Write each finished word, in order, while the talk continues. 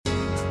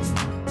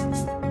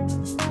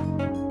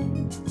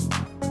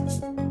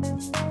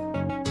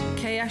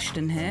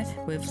Ashton here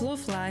with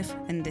Love, Life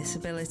and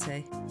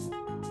Disability.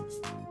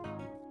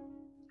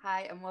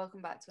 Hi and welcome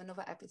back to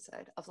another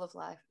episode of Love,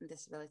 Life and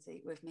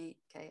Disability with me,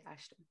 Kay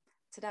Ashton.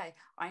 Today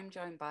I'm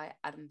joined by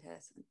Adam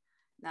Pearson.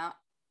 Now,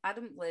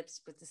 Adam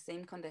lives with the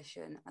same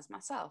condition as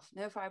myself,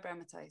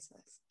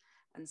 neurofibromatosis,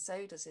 and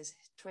so does his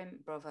twin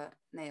brother,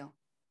 Neil.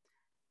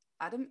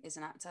 Adam is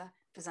an actor,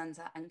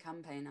 presenter and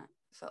campaigner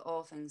for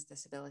all things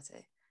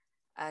disability.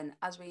 And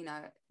as we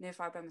know,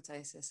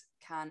 neurofibromatosis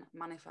can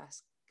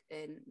manifest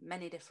in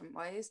many different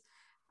ways.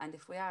 And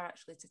if we are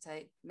actually to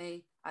take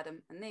me,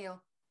 Adam and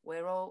Neil,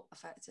 we're all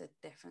affected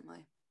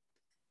differently.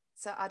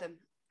 So Adam,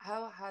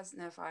 how has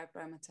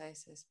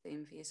neurofibromatosis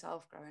been for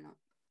yourself growing up?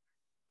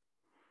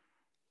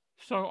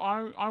 So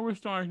I was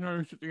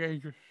diagnosed at the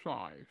age of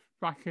 5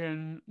 back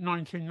in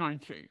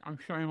 1990. I'm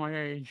showing my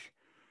age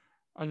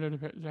a little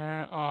bit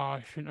there. Oh,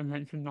 I shouldn't have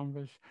mentioned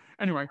numbers.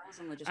 Anyway,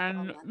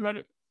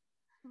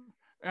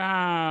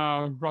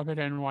 and rub it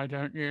in, why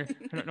don't you?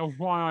 I don't know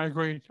why I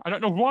agreed. I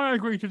don't know why I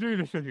agreed to do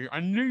this with you. I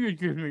knew you'd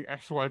give me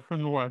S word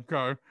from the word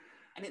go.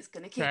 And it's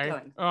going to keep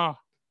going.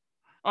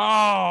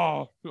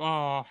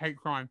 Hate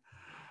crime.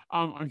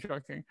 I'm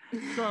joking.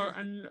 So,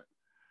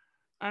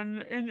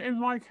 and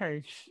in my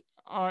case,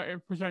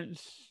 it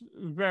presents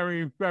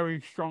very,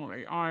 very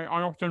strongly. I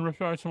often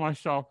refer to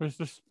myself as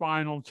the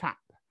spinal tap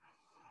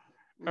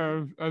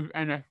of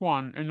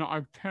NF1, and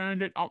I've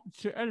turned it up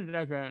to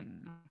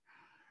 11.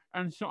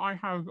 And so I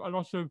have a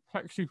lot of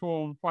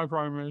plexiform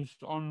fibromas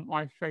on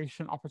my face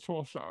and upper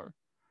torso.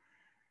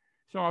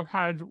 So I've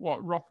had,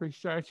 roughly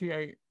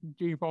 38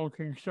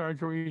 debulking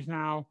surgeries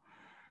now.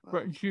 Wow.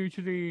 But due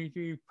to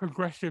the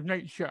progressive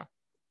nature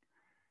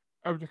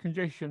of the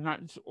condition,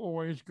 that's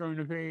always going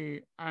to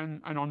be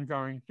an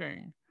ongoing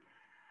thing.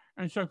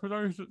 And so for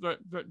those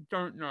that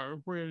don't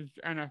know, with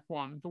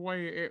NF1, the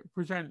way it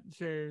presents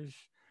is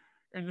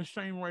in the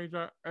same way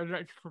that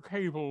electrical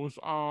cables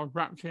are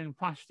wrapped in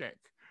plastic.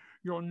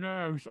 Your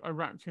nerves are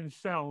wrapped in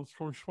cells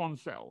called Schwann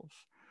cells.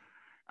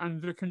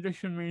 And the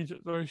condition means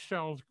that those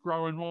cells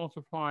grow and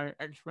multiply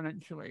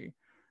exponentially,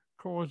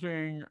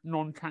 causing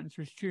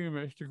non-cancerous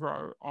tumors to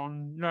grow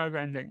on nerve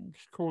endings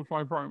called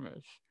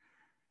fibromas.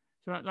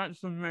 So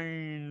that's the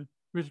main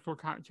physical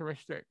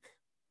characteristic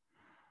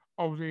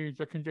of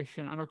the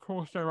condition. And of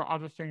course, there are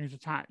other things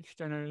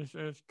attached. And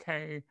as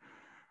Kay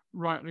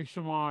rightly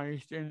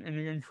surmised in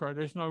the intro,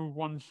 there's no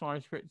one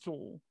size fits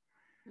all.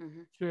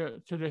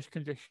 To this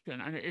condition,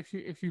 and if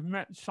you've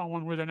met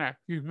someone with an F,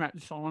 you've met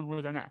someone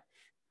with an F,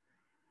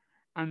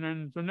 and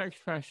then the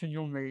next person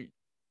you'll meet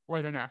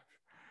with an F,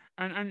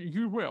 and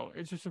you will.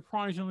 It's a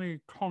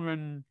surprisingly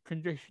common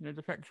condition. It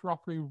affects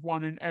roughly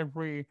 1 in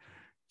every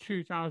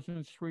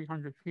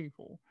 2,300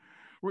 people,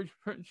 which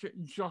puts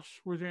it just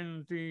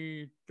within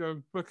the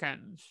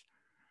bookends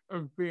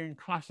of being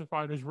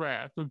classified as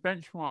rare. The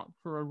benchmark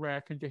for a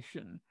rare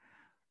condition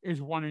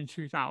is 1 in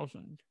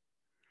 2,000.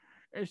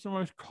 It's the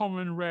most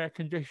common rare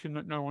condition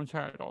that no one's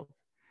heard of,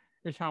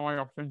 is how I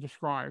often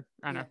describe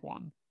NF1.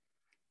 Yeah.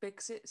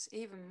 Because it's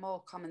even more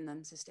common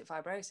than cystic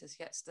fibrosis,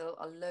 yet still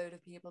a load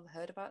of people have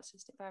heard about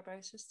cystic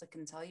fibrosis that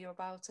can tell you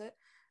about it,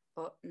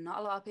 but not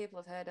a lot of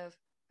people have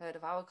heard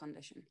of our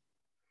condition.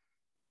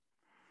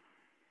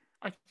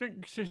 I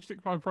think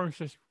cystic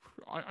fibrosis,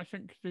 I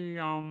think the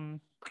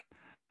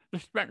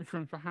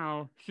spectrum for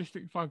how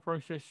cystic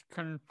fibrosis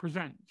can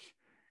present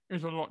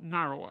is a lot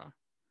narrower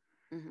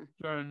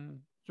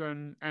than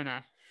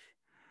NF.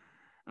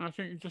 And I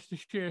think just the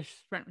sheer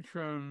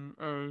spectrum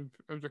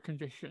of the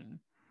condition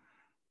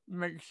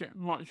makes it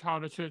much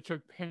harder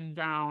to pin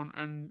down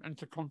and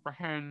to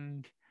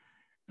comprehend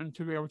and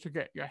to be able to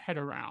get your head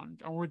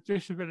around. And with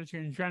disability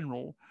in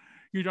general,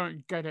 you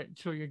don't get it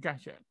till you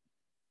get it.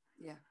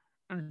 Yeah.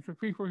 And for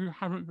people who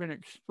haven't been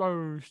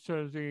exposed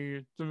to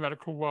the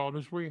medical world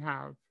as we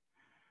have,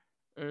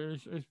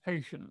 as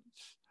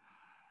patients,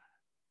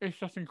 it's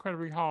just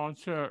incredibly hard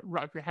to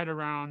wrap your head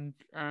around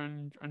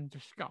and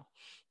discuss.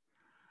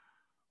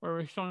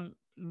 Whereas some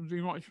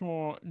the much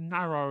more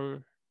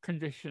narrow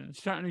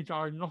conditions, certainly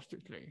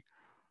diagnostically,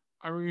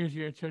 are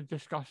easier to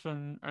discuss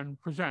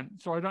and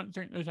present. So I don't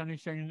think there's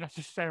anything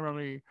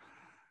necessarily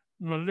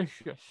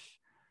malicious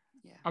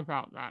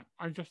about that.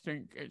 I just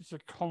think it's a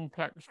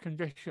complex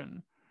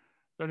condition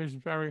that is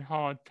very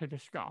hard to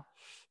discuss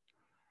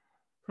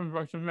from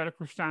both a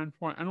medical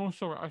standpoint and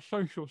also a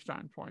social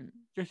standpoint.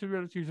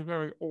 Disability is a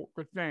very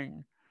awkward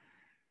thing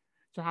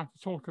to have to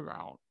talk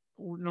about,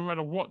 no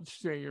matter what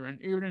sphere you're in,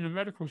 even in the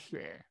medical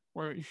sphere,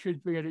 where it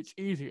should be at its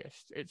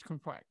easiest, it's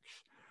complex.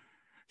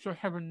 So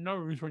heaven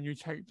knows when you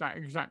take that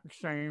exact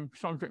same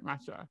subject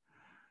matter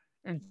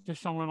into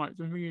someone like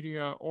the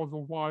media or the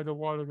wider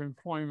world of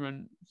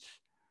employment,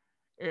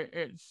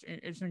 it's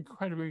an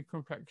incredibly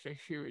complex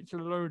issue. It's a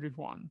loaded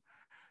one.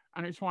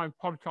 And it's why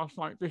podcasts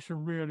like this are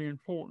really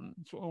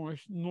important, to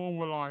almost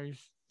normalize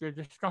the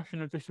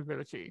discussion of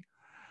disability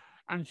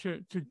and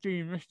to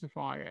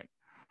demystify it,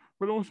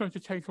 but also to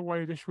take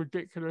away this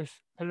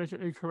ridiculous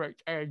politically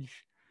correct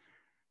edge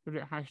that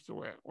it has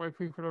to it, where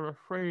people are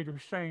afraid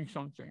of saying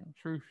something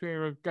through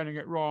fear of getting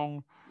it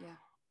wrong,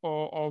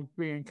 or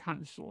being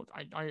cancelled.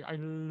 I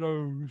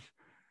loathe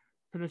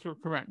political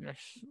correctness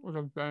with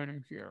a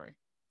burning fury.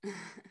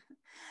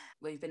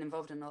 We've been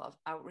involved in a lot of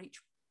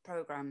outreach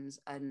programs,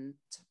 and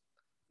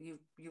you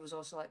was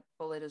also like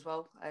bullied as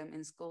well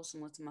in school,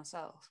 similar to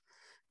myself.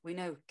 We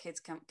know kids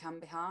can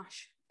be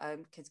harsh,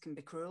 kids can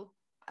be cruel,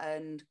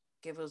 and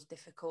give us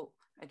difficult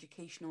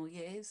educational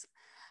years.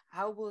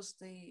 How was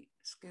the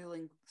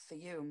schooling for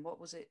you, and what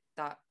was it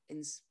that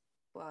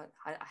well,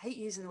 I hate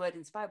using the word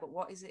inspire, but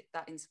what is it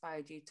that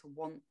inspired you to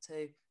want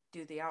to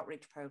do the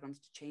outreach programs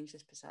to change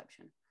this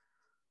perception?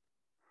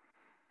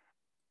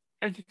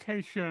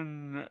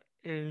 Education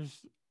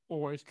is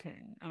always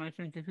king, and I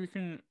think if you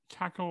can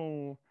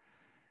tackle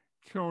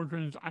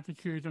children's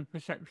attitudes and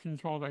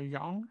perceptions while they're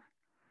young,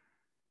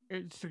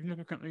 it's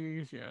significantly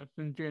easier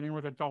than dealing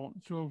with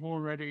adults who have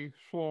already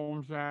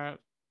formed their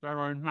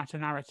own meta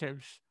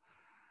narratives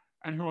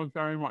and who are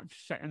very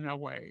much set in their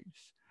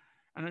ways.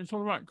 And it's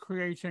all about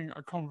creating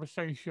a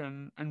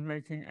conversation and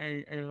making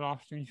a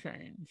lasting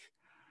change.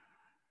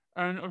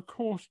 And of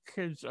course,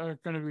 kids are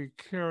going to be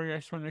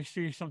curious when they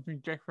see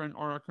something different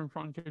or are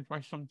confronted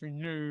by something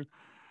new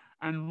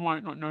and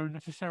might not know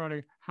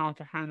necessarily how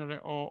to handle it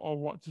or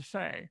what to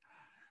say.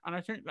 And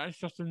I think that's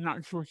just a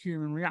natural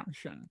human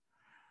reaction.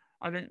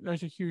 I think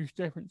there's a huge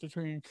difference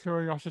between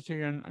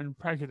curiosity and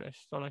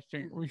prejudice that I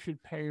think we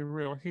should pay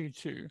real heed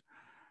to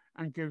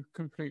and give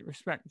complete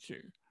respect to.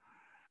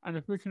 And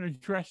if we can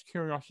address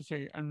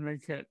curiosity and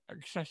make it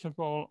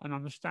accessible and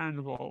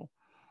understandable,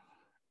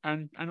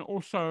 and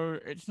also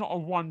it's not a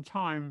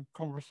one-time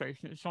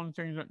conversation, it's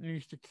something that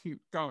needs to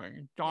keep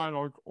going.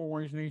 Dialogue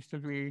always needs to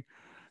be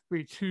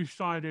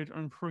two-sided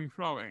and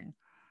free-flowing.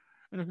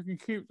 And if we can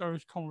keep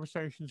those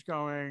conversations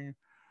going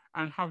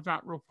and have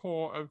that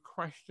rapport of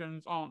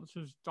questions,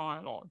 answers,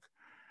 dialogue,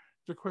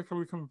 the quicker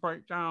we can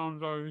break down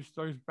those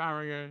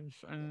barriers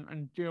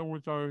and deal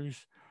with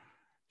those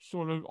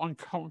sort of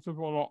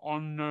uncomfortable or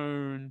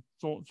unknown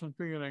thoughts and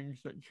feelings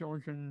that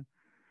children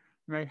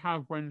may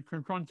have when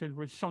confronted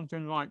with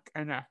something like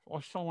NF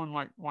or someone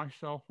like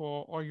myself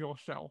or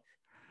yourself,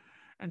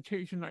 and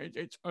teaching that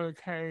it's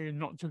okay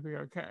not to be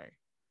okay.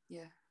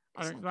 Yeah,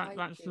 I it's think like that's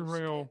I used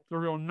to. the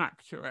real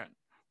knack to it.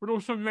 But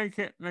also make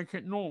it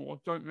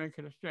normal. Don't make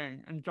it a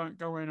thing, and don't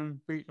go in and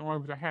beat them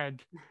over the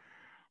head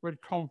with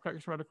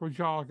complex medical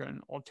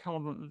jargon or tell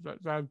them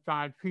that they're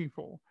bad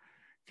people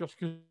just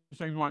because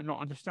they might not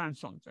understand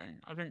something.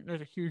 I think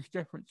there's a huge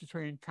difference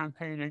between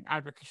campaigning,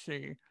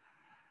 advocacy,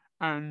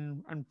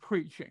 and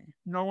preaching.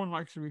 No one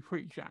likes to be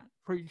preached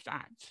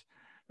at.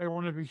 They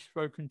want to be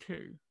spoken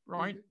to,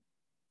 right? Mhm.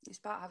 It's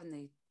about having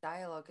the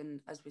dialogue,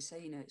 and as we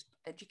say, it's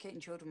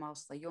educating children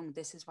whilst they're young.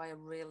 This is why I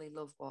really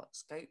love what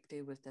Scope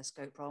do with their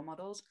Scope role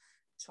models.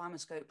 So I'm a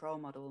Scope role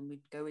model, and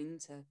we'd go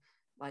into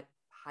like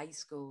high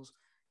schools,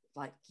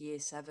 like year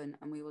 7,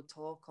 and we would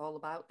talk all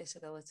about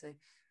disability.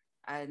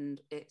 And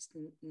it's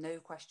no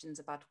question's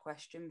a bad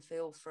question.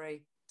 Feel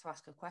free to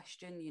ask a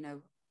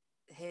question.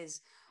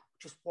 Here's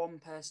just one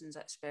person's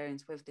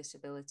experience with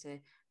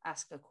disability.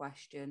 Ask a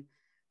question,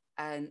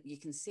 and you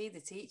can see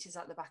the teachers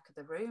at the back of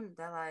the room.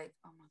 They're like,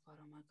 oh my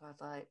god,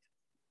 like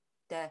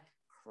they're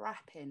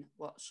crapping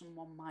what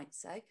someone might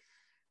say.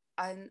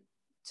 And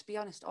to be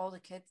honest, all the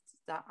kids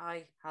that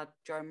I had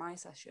during my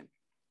session,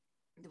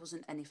 there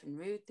wasn't anything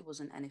rude, there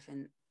wasn't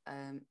anything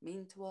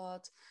mean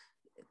towards.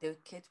 The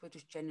kids were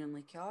just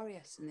genuinely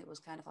curious, and it was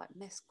kind of like,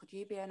 Miss, could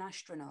you be an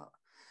astronaut?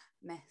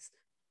 Miss,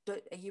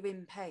 are you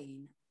in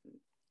pain?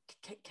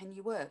 Can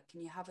you work?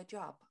 Can you have a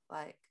job?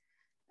 Like,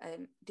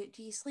 do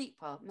you sleep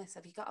well? Miss,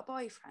 have you got a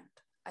boyfriend?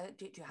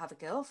 Do you have a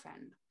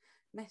girlfriend?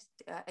 Miss,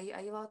 are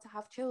you allowed to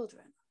have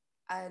children?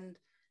 And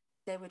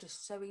they were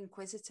just so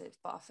inquisitive.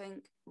 But I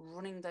think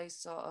running those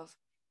sort of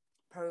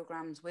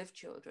programs with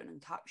children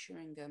and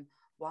capturing them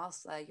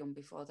whilst they're young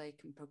before they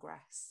can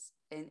progress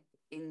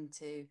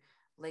into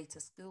later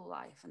school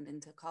life and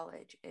into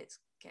college, it's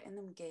getting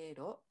them geared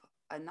up.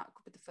 And that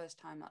could be the first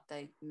time that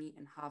they meet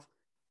and have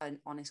an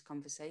honest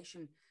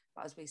conversation.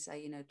 But as we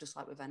say, just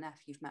like with NF,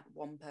 you've met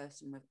one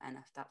person with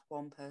NF, that's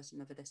one person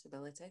with a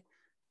disability.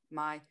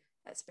 My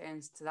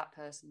experience to that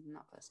person and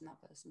that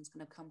person's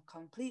going to become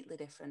completely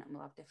different, and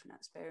we'll have different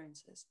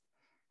experiences.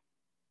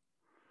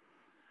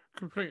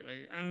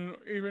 Completely. And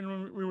even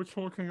when we were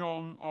talking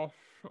on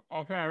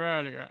off air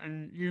earlier,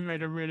 and you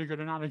made a really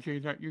good analogy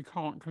that you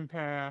can't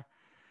compare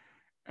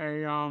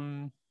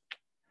a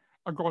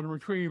golden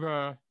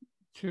retriever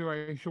to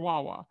a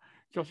chihuahua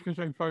just because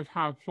they both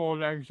have 4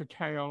 legs, a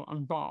tail,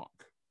 and bark.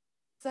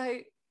 So,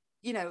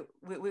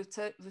 we've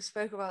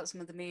spoke about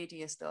some of the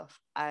media stuff,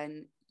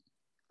 and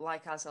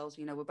like ourselves,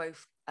 we're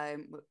both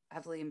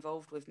heavily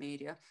involved with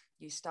media.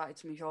 You started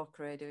some of your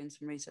career doing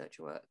some research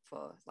work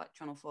for like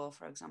Channel 4,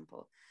 for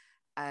example,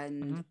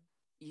 and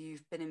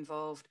you've been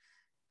involved,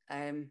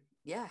 doing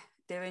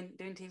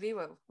TV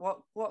work.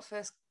 What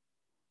first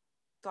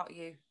got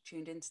you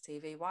tuned into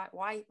TV?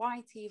 Why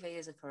TV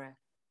as a career?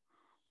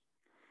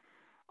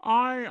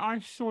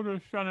 I sort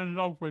of fell in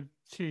love with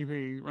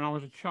TV when I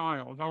was a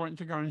child. I went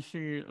to go and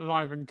see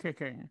Live and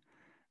Kicking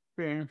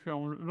being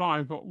filmed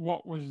live at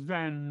what was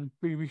then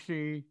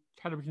BBC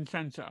Television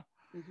Centre,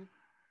 Hmm.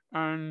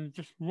 and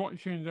just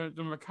watching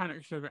the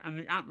mechanics of it and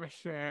the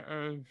atmosphere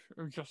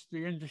of just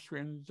the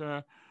industry and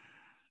the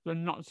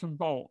nuts and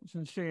bolts,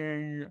 and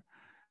seeing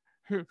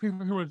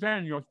people who were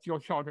then your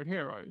childhood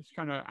heroes,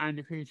 kind of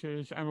Andy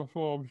Peters, Emma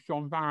Forbes,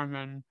 John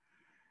Barrowman,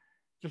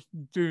 just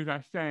do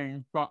their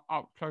thing, but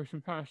up close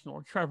and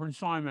personal. Trevor and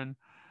Simon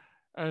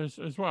as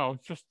well.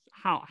 Just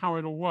how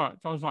it all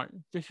worked. I was like,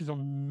 this is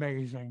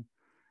amazing.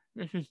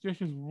 This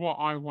is what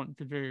I want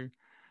to do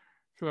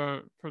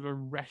for the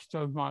rest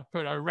of my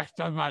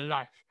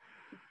life.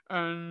 But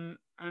I'm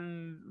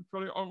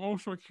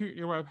also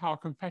acutely aware of how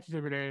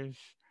competitive it is.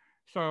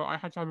 So I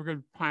had to have a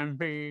good plan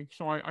B.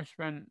 So I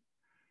spent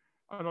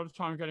a lot of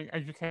time getting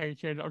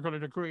educated. I got a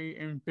degree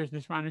in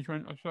business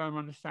management, a firm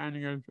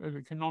understanding of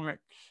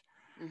economics.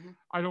 Hmm.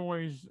 I'd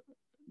always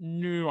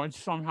knew I'd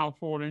somehow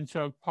fall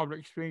into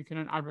public speaking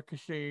and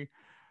advocacy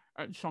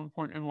at some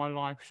point in my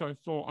life. So I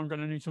thought I'm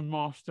going to need to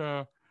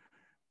master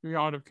the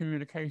art of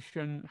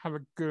communication, have a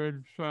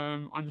good,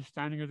 firm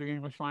understanding of the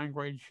English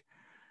language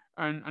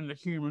and the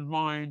human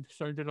mind.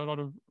 So I did a lot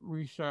of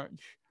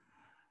research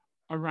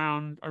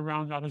around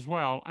that as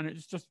well. And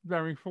it's just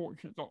very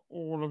fortunate that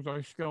all of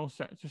those skill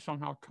sets have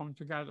somehow come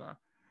together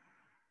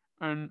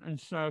and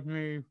served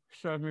me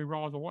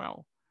rather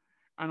well.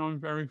 And I'm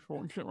very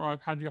fortunate where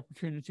I've had the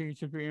opportunity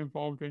to be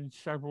involved in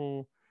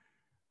several,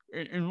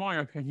 in my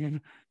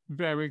opinion,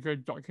 very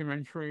good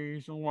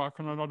documentaries and work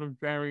on a lot of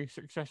very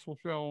successful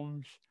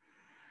films,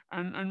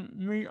 and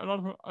meet a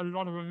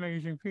lot of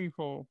amazing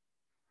people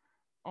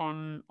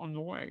on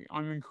the way.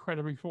 I'm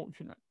incredibly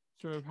fortunate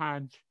to have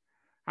had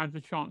the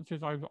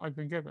chances I've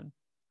been given.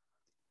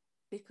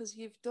 Because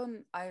you've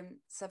done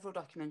several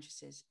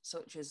documentaries,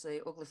 such as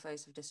The Ugly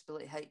Face of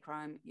Disability Hate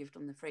Crime, you've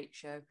done The Freak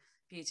Show,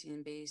 Beauty and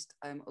the Beast,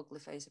 Ugly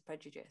Face of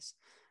Prejudice,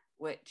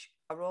 which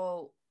are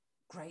all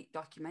great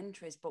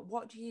documentaries. But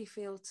what do you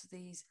feel to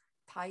these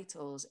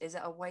titles? Is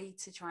it a way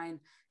to try and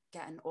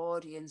get an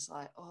audience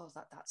like, oh,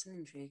 that's an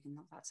intriguing,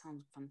 that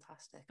sounds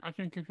fantastic? I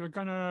think if you're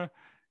gonna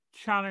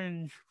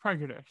challenge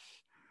prejudice,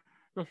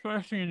 the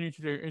first thing you need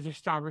to do is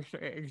establish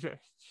that it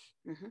exists.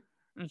 Hmm.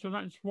 And so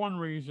that's one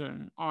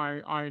reason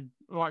I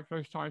like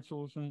those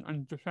titles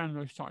and defend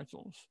those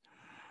titles.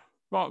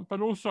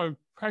 But also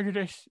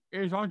prejudice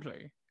is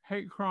ugly.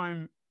 Hate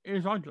crime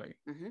is ugly.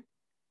 Hmm.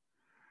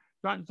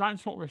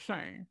 That's what we're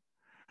saying.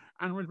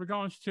 And with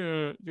regards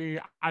to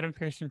the Adam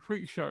Pearson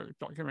Freak Show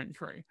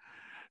documentary,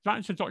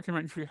 that's a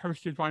documentary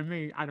hosted by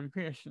me, Adam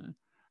Pearson,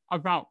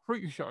 about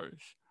freak shows.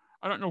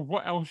 I don't know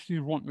what else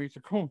you want me to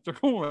call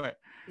it.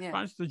 Yeah.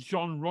 That's the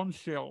John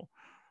Ronseal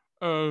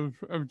of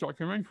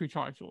documentary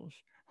titles.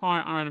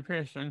 Hi, I'm Adam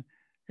Pearson.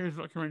 Here's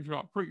a documentary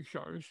about freak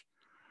shows,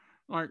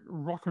 like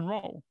rock and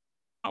roll.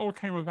 That all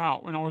came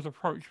about when I was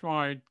approached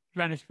by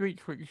Venice Beach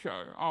Freak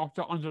Show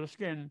after Under the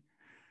Skin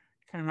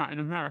came out in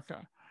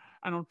America.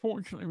 And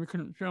unfortunately, we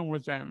couldn't film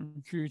with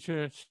them due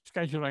to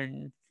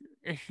scheduling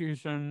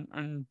issues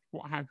and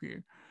what have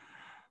you.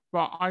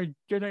 But I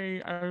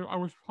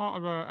was part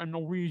of a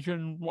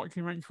Norwegian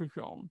documentary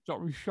film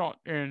that we shot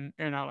in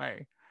LA.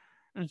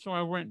 And so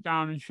I went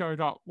down and showed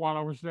up while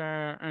I was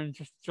there and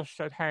just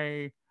said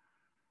hey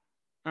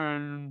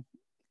and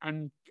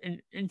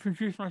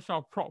introduced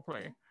myself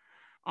properly,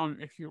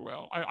 if you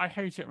will. I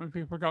hate it when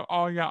people go,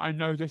 oh yeah, I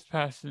know this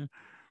person,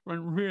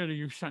 when really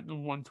you sent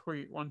them one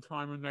tweet one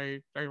time and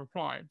they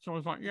replied. So I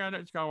was like, yeah,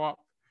 let's go up,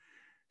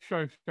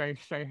 show face,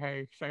 say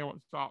hey, say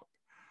what's up,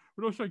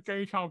 but also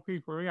gauge how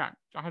people react.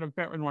 I had a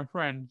bet with my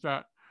friend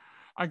that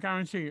I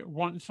guarantee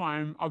once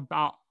I'm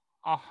about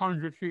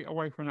 100 feet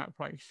away from that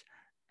place,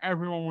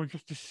 everyone will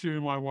just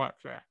assume I work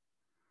there.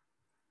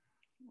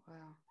 Wow.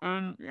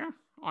 And yeah,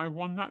 I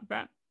won that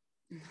bet.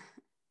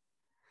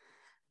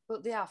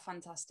 But they are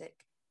fantastic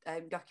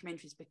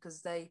documentaries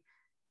because they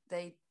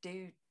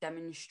do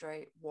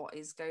demonstrate what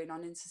is going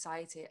on in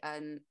society,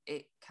 and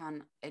it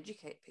can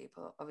educate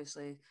people.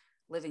 Obviously,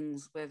 living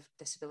with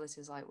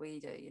disabilities like we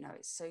do,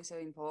 it's so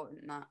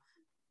important that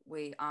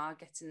we are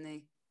getting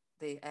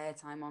the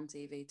airtime on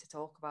TV to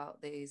talk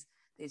about these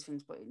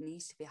things, but it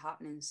needs to be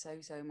happening so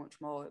much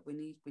more.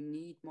 We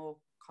need more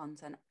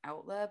content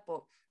out there,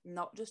 but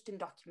not just in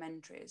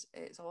documentaries.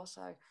 It's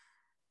also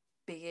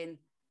being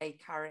a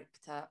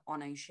character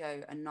on a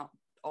show and not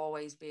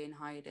always being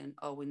hiding,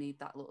 oh, we need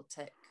that little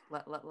tick,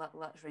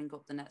 let's ring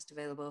up the next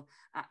available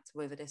actor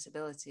with a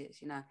disability.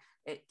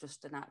 It's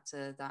just an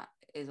actor that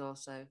is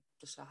also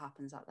just so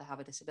happens that they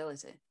have a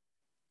disability.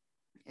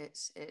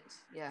 It's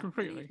yeah,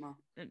 Completely. more.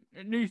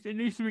 It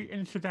needs to be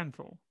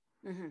incidental,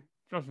 Mm-hmm.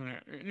 doesn't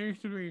it? It needs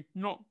to be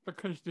not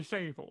because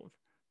disabled,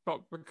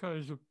 but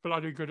because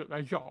bloody good at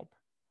their job.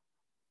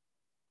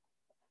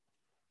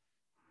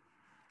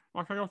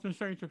 Like I often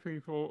say to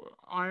people,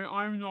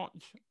 I'm not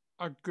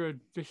a good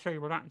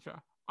disabled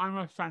actor. I'm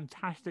a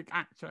fantastic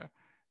actor.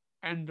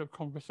 End of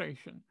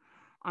conversation.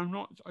 I'm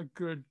not a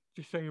good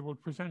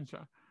disabled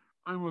presenter.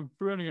 I'm a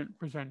brilliant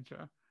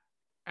presenter.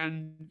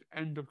 End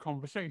of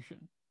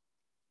conversation.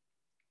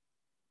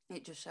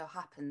 It just so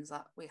happens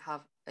that we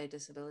have a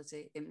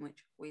disability in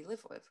which we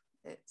live with.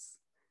 It's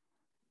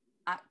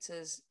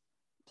actors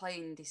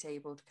playing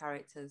disabled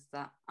characters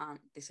that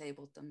aren't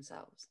disabled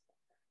themselves.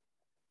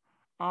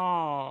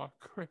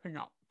 Creeping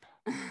up.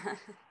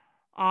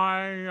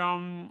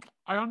 I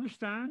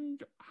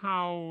understand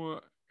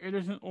how it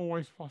isn't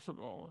always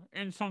possible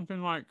in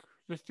something like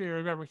The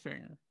Theory of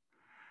Everything.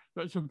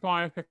 That's a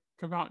biopic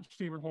about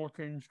Stephen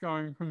Hawking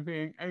going from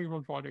being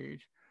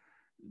able-bodied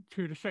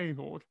to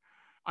disabled.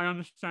 I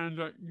understand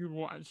that you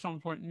will at some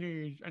point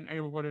need an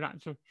able-bodied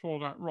actor for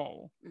that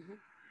role. Mm-hmm.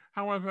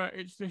 However,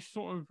 it's this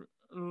sort of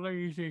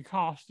lazy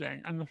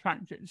casting and the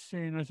fact it's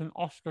seen as an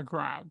Oscar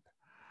grab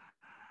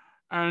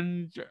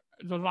and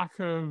the lack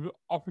of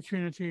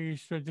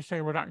opportunities for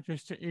disabled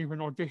actors to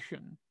even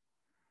audition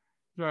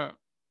that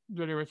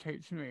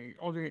irritates me,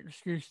 or the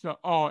excuse that,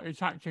 oh,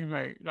 it's acting,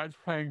 mate, that's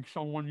playing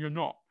someone you're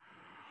not.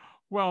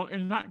 Well,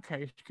 in that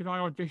case, could I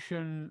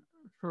audition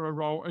for a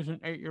role as an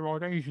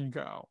 8-year-old Asian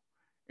girl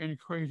in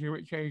Crazy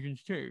Rich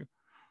Asians 2?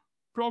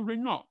 Probably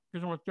not,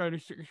 because I'm a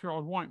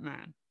 36-year-old white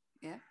man.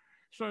 Yeah.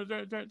 So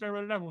there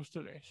are levels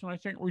to this, and I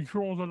think we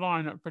draw the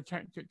line at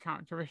protected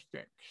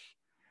characteristics.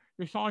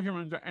 This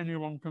argument that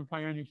anyone can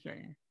play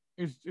anything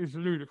is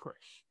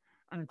ludicrous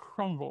and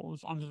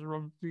crumbles under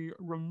the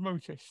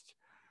remotest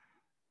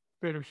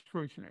bit of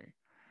scrutiny.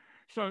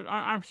 So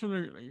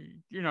absolutely,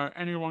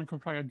 anyone can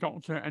play a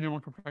doctor,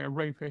 anyone can play a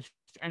rapist,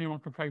 anyone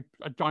can play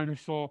a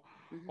dinosaur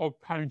or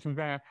Paddington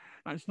Bear.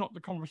 That's not the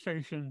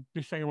conversation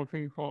disabled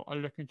people are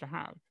looking to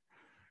have.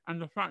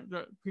 And the fact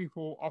that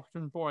people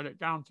often boil it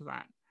down to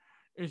that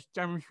is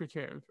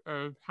demonstrative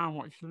of how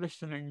much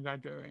listening they're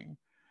doing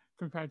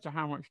compared to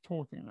how much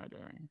talking they're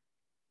doing.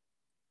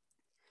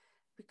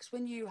 Because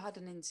when you had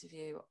an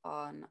interview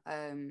on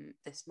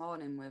this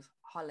morning with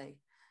Holly,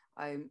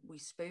 we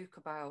spoke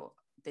about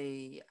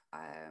the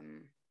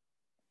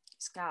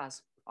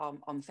scars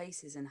on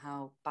faces and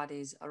how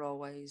baddies are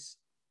always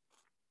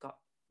got,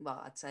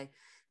 well, I'd say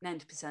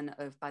 90%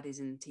 of baddies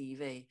in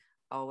TV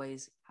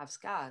always have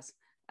scars.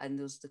 And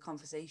there's the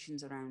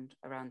conversations around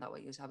that, where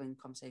you was having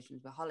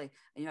conversations with Holly,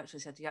 and you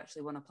actually said you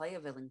actually want to play a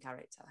villain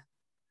character.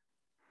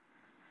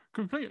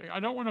 Completely. I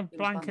don't want a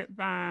blanket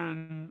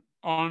ban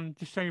on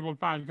disabled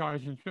bad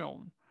guys in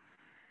film.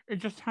 It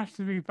just has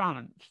to be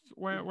balanced.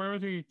 Where are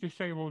the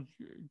disabled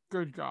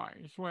good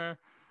guys? Where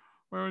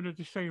are the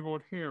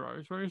disabled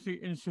heroes? Where is the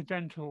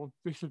incidental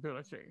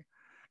disability?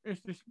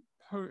 It's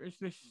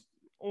this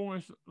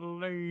almost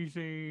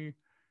lazy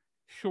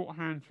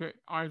shorthand for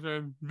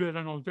either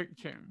villain or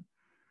victim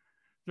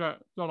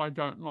that I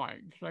don't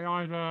like. They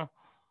either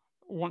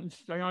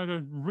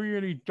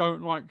really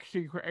don't like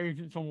secret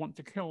agents and want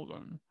to kill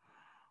them,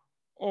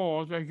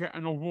 or they get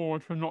an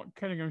award for not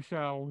killing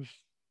themselves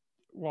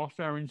whilst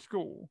they're in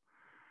school.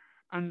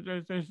 And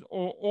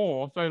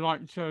or they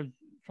like to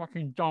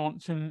fucking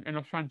dance in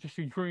a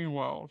fantasy dream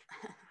world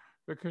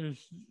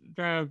because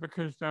they're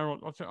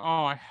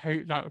oh, I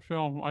hate that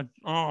film.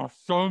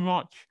 So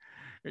much.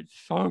 It's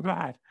so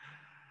bad.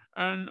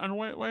 And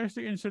where's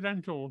the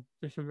incidental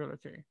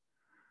disability?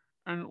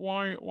 And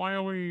why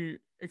are we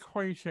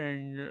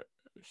equating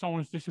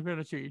someone's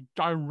disability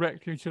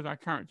directly to their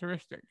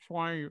characteristics?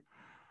 Why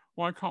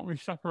can't we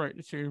separate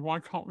the two? Why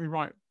can't we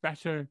write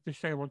better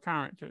disabled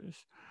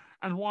characters?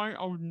 And why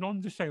are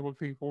non-disabled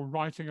people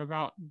writing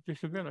about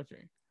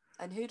disability?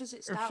 And who does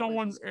it start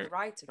with? Is it the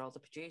writer or the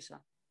producer?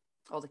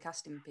 Or the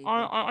casting people?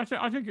 I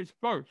think it's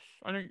both.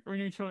 I think we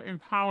need to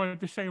empower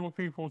disabled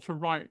people to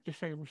write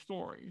disabled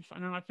stories.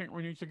 And then I think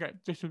we need to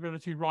get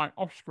disability right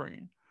off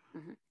screen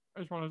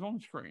as well as on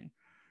screen.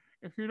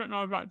 If you don't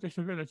know about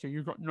disability,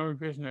 you've got no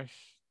business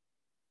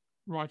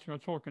writing or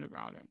talking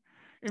about it.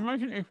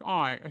 Imagine if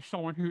I, as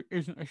someone who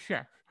isn't a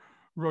chef,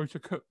 wrote a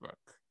cookbook.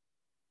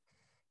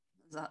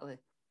 Exactly.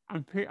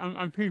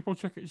 And people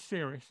took it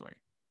seriously.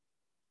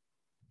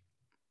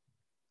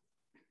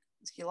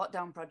 It's your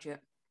lockdown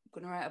project.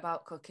 I'm going to write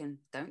about cooking.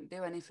 Don't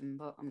do anything,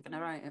 but I'm going to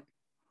write it.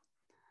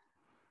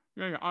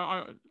 Yeah,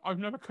 I've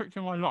never cooked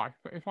in my life,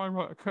 but if I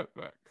wrote a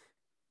cookbook,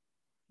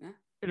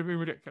 it'd be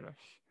ridiculous.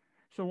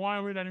 So why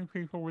are we letting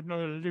people with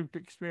no lived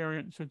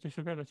experience of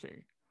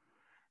disability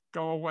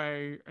go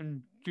away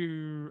and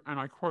do, and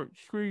I quote,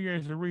 3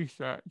 years of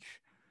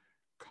research,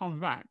 come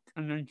back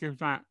and then give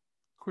that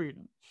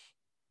credence?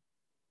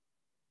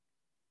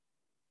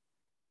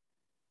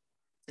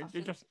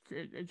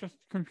 It just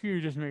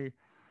confuses me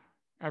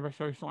ever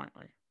so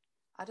slightly.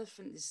 I just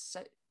think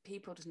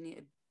people just need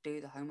to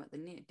do the homework. They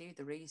need to do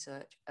the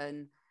research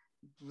and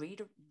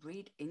read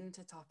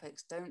into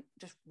topics. Don't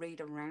just read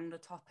around a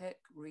topic.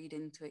 Read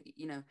into it.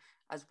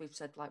 As we've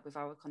said, like with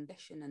our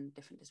condition and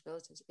different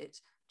disabilities,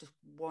 it's just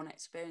one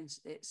experience.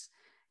 It's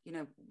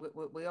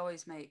we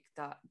always make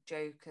that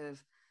joke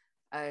of,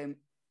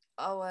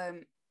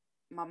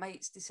 my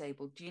mate's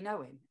disabled. Do you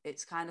know him?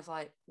 It's kind of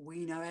like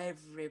we know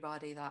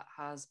everybody that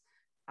has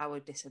our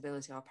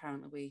disability, or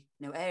apparently we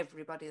know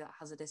everybody that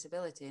has a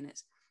disability, and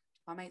it's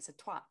my mate's a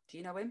twat. Do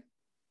you know him?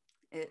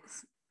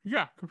 It's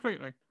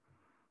completely.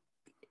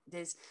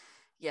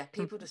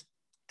 People just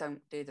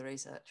don't do the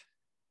research.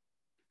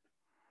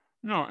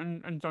 No,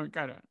 and don't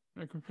get it.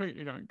 They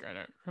completely don't get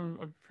it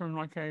from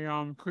like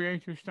a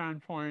creative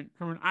standpoint,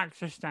 from an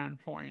access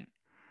standpoint.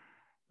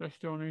 There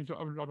still needs a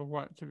lot of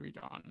work to be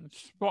done.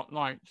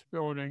 Spotlight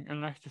building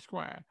in Leicester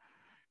Square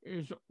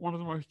is one of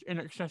the most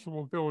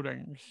inaccessible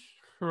buildings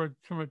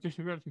from a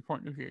disability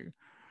point of view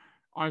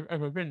I've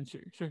ever been to.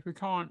 So if we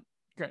can't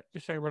get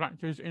disabled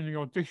actors in the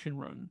audition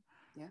room,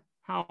 Yeah.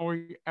 how are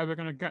we ever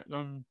going to get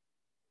them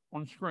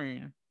on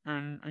screen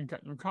and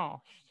get them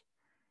cast?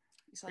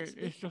 It's like It's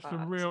speaking just a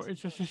about real,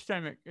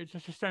 accessibility. it's a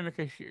systemic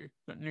issue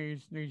that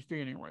needs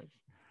dealing with.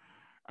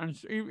 And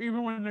so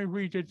even when they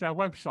redid their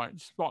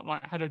website,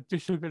 Spotlight had a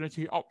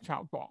disability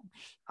opt-out box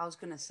I was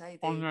gonna say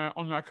on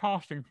their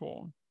casting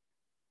form.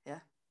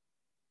 yeah,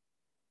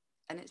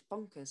 and it's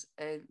bonkers.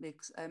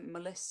 Because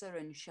Melissa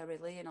and Sherry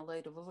Lee and a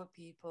load of other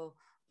people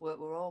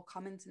were all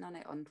commenting on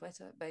it on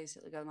Twitter,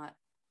 basically going like,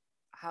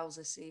 how's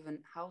this even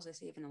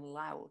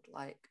allowed?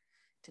 Like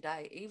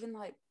today, even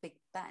like Big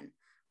Ben,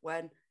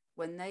 when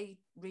they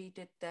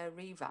redid their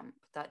revamp,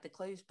 that they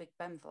closed Big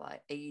Ben for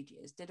like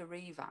ages, did a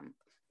revamp,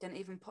 didn't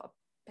even put a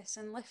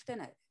pissing lift in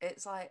it.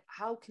 It's like,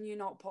 how can you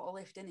not put a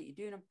lift in it?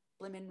 You're doing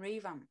a blimmin'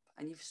 revamp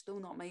and you've still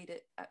not made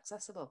it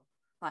accessible.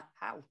 Like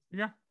how?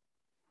 Yeah,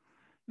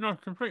 no,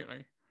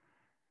 completely.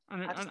 I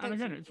just And don't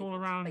again, think it's all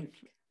people around think.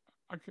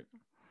 ac-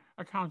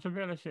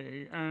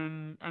 accountability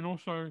and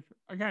also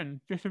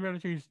again,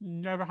 disabilities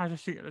never has a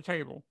seat at the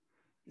table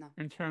No.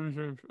 in terms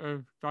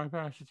of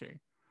diversity.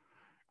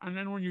 And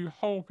then when you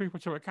hold people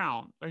to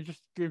account, they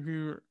just give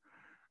you,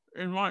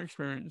 in my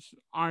experience,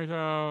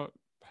 either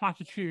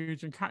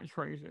platitudes and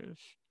catchphrases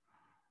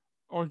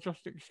or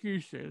just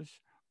excuses,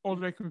 or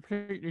Mm. they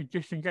completely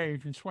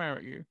disengage and swear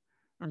at you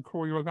and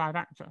call you a bad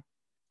actor.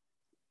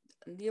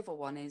 And the other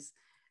one is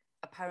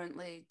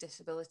apparently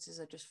disabilities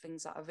are just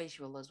things that are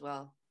visual as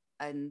well.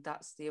 And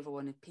that's the other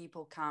one. If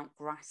people can't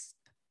grasp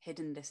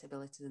hidden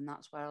disabilities, and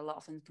that's where a lot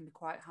of things can be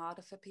quite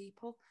harder for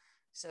people.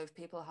 So if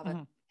people have a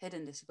Mhm.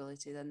 hidden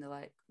disability, then they're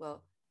like,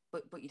 well,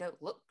 but you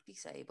don't look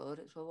disabled.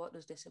 It's well, what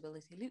does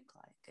disability look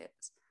like?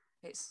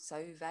 It's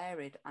so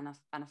varied, and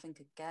I think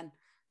again,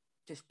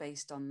 just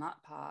based on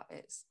that part,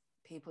 it's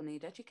people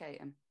need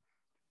educating.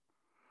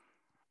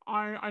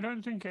 I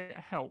don't think it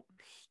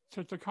helps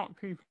to cut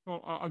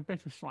people a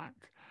bit of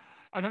slack.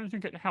 I don't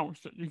think it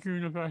helps that the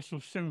universal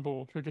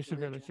symbol for Wheelchair.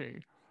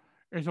 disability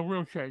is a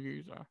wheelchair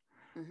user,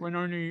 Mm-hmm. when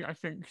only I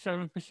think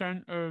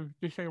 7% of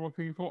disabled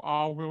people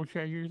are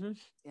wheelchair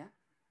users. Yeah.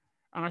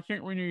 And I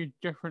think we need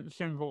different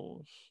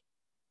symbols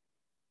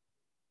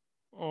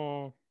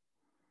or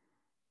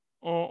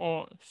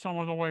or some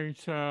other way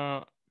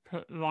to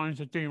put lines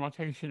of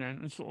demarcation in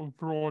and sort of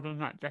broaden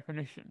that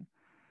definition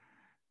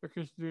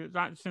because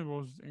that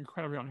symbol is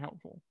incredibly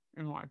unhelpful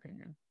in my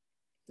opinion.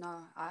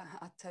 No,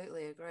 I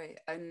totally agree.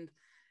 And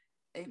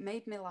it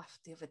made me laugh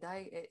the other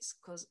day. It's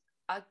because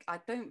I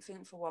don't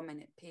think for 1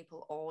 minute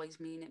people always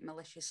mean it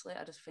maliciously.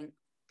 I just think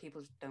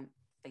people just don't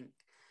think.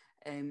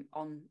 In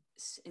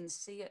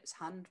SEAT's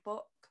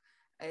handbook,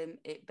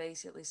 it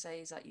basically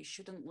says that you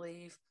shouldn't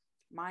leave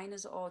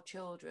minors or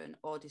children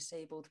or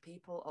disabled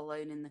people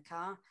alone in the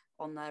car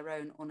on their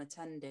own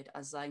unattended,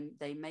 as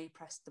they may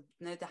press the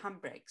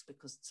handbrakes,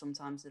 because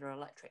sometimes there are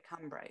electric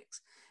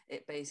handbrakes.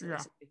 It basically Yeah,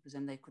 says because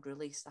then they could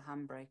release the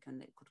handbrake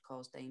and it could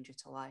cause danger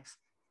to life.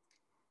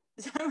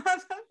 So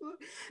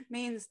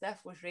me and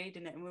Steph was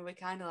reading it and we were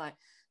kind of like,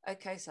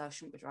 okay, so I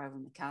shouldn't be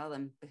driving the car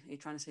then. You're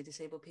trying to say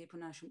disabled people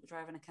now shouldn't be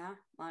driving a car?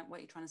 Like, what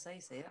are you trying to say,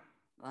 see it?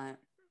 Like,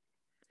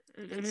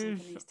 I it think is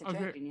something needs to a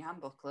change bit in your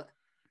handbooklet.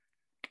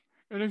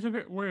 it is a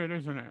bit weird,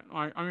 isn't it?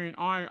 Like, I mean,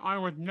 I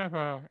would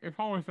never, if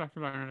I was left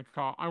alone in a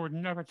car, I would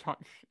never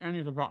touch any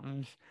of the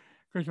buttons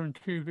because I'm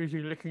too busy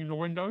licking the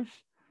windows.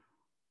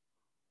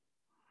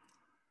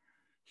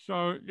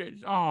 So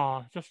it's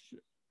just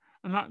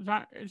and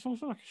that it's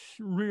also like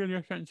a really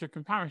offensive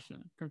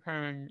comparison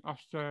comparing us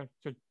to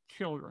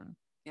children.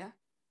 Yeah.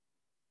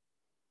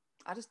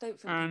 I just don't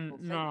think And people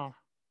think.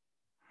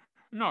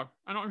 no,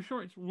 and I'm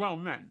sure it's well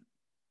meant,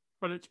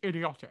 but it's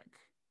idiotic.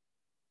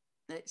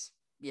 It's,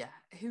 yeah,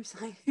 who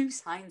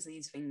signs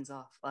these things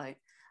off? Like,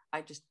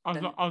 I just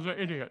Other don't other get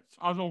it. idiots,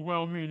 other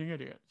well-meaning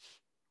idiots.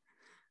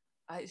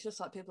 It's just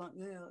like people are like,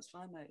 yeah, that's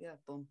fine, mate. Yeah,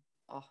 boom,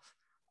 off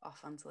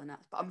until the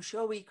next. But I'm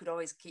sure we could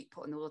always keep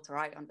putting the world to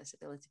right on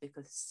disability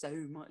because so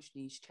much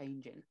needs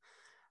changing.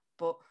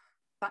 But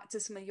back to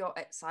some of your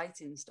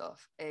exciting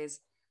stuff is,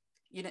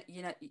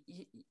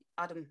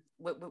 Adam,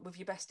 with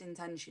your best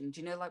intention,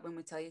 do you know, like when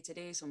we tell you to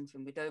do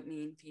something, we don't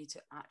mean for you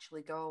to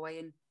actually go away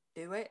and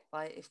do it.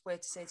 Like if we're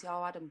to say to you,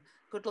 oh, Adam,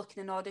 good luck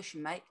in an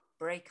audition, mate,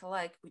 break a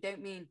leg, we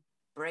don't mean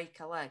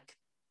break a leg.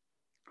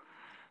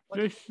 What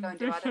did This you go and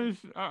do, this Adam?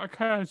 has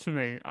occurred to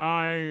me.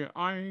 I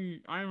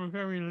am a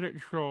very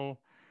literal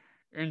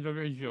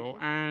individual,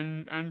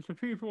 Mm-hmm. and to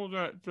people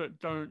that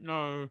don't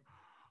know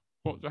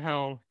what the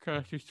hell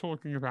Kirsty's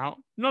talking about,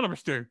 none of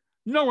us do.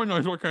 No one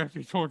knows what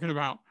Kirsty's talking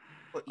about.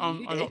 But you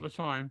A do. lot of the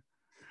time.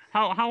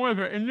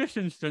 However, in this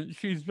instance,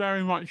 she's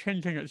very much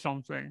hinting at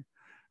something.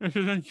 This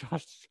isn't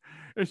just.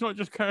 It's not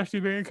just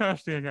Kirsty being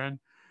Kirsty again.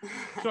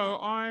 So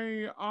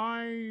I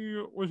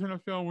was in a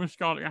film with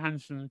Scarlett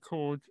Johansson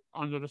called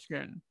Under the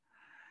Skin,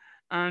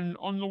 and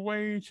on the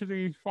way to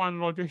the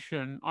final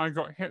audition, I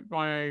got hit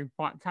by a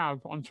black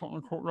cab on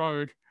Tottenham Court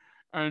Road,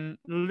 and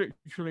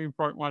literally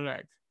broke my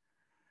leg.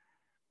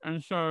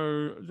 And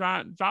so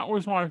that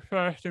was my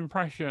first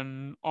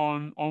impression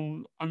on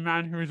a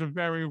man who is a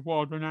very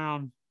world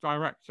renowned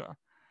director.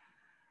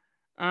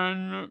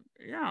 And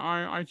yeah,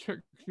 I took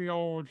the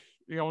old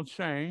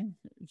saying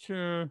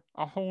to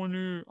a whole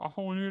new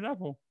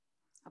level.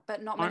 I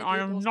bet not many I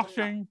people am have done that.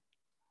 nothing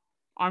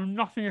I'm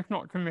nothing if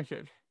not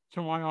committed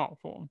to my art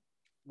form.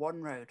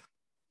 One road.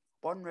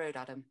 One road,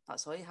 Adam.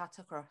 That's all you had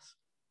to cross.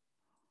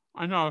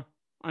 I know,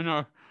 I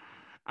know.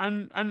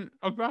 And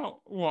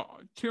about what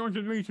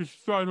 200 meters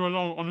further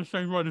along on the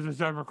same road as a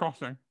zebra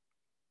crossing.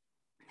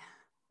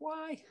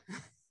 Why?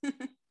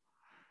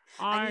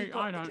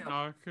 I don't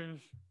know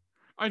because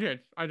I did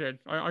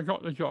I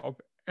got the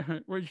job,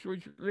 which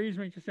leads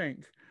me to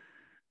think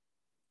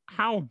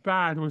how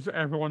bad was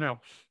everyone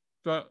else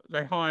that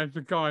they hired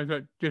the guy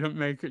that didn't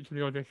make it to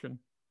the audition.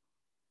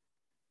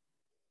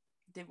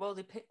 They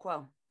pick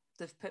well.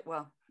 They've picked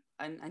well,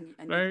 and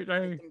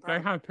They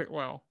have picked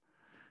well.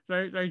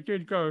 They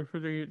did go for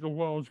the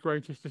world's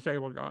greatest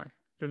disabled guy,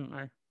 didn't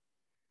they?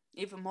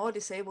 Even more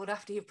disabled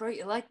after you broke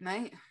your leg,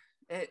 mate.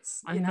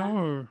 It's I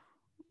know.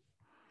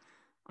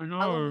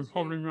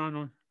 Hovering around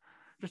on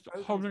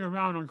hovering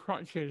around on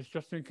crutches,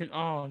 just thinking,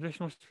 oh, this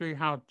must be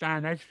how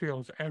Dan Edge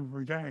feels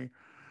every day.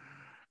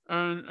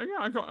 And yeah,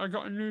 I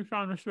got a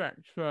newfound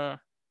respect for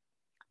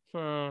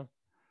for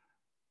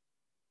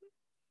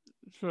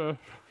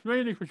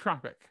mainly for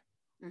traffic.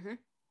 Mm-hmm.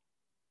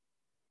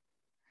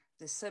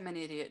 There's so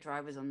many idiot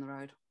drivers on the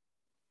road.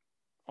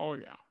 Oh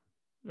yeah,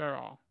 there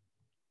are.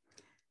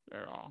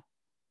 There are.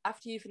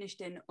 After you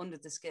finished in Under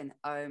the Skin,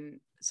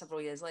 several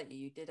years later,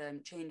 you did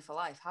Chained for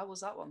Life. How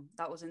was that one?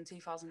 That was in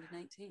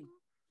 2018.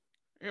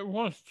 It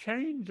was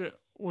Chained. It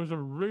was a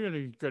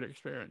really good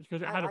experience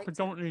because it had a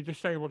predominantly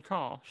disabled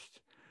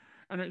cast,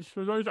 and it's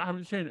for those that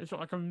haven't seen it. It's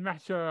like a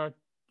meta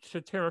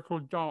satirical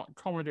dark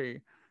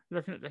comedy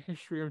looking at the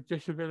history of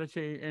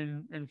disability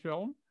in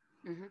film.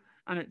 Mm-hmm.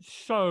 And it's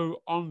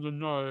so on the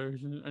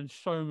nose and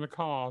so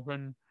macabre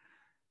and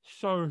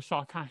so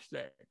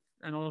sarcastic.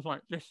 And I was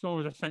like, this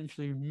song is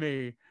essentially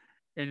me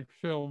in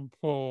film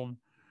form.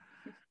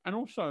 And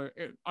also,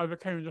 I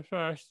became the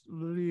first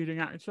leading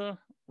actor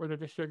with a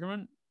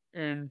disfigurement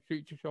in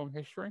feature film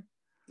history.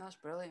 That's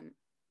brilliant.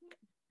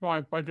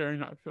 By doing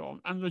that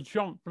film. And the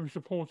jump from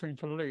supporting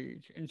to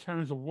lead in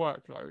terms of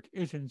workload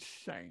is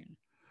insane.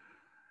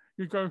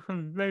 You go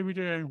from maybe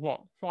doing,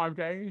 5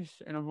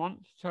 days in a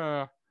month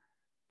to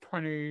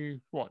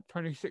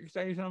 26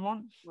 days in a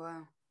month.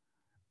 Wow.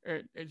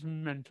 It's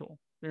mental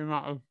the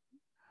amount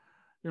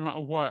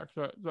of work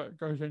that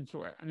goes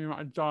into it and the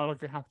amount of dialogue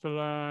you have to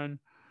learn,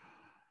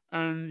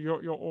 and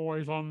you're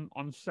always on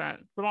set.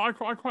 But I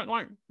quite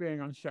like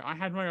being on set. I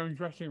had my own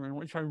dressing room,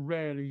 which I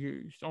rarely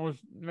used. I was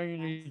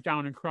mainly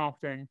down in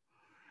crafting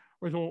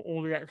with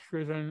all the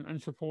extras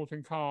and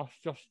supporting cast,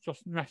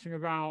 just messing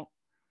about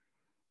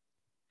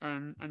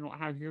and what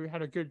have you. We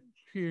had a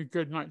few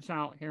good nights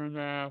out here and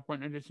there,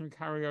 went and did some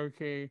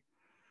karaoke.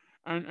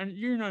 And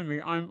you know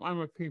me, I'm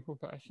a people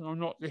person. I'm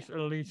not this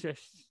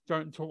elitist,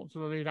 don't talk to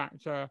the lead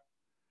actor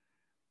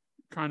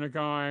kind of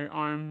guy.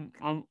 I'm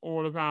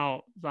all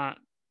about that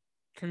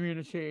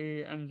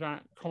community and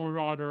that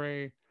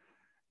camaraderie,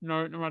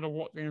 no matter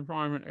what the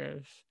environment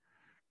is.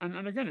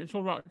 And again, it's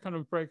all about kind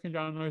of breaking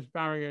down those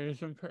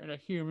barriers and putting a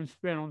human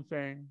spin on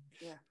things.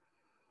 Yeah.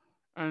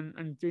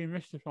 And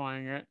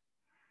demystifying it.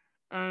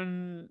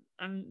 And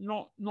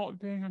not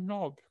being a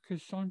knob,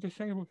 because some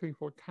disabled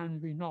people can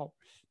be knobs.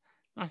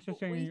 That's the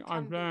thing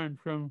I've learned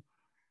from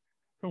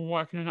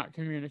working in that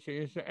community,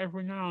 is that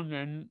every now and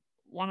then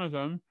one of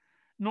them,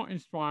 not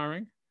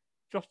inspiring,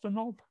 just a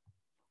knob.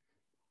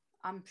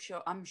 I'm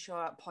sure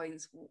at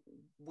points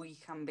we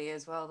can be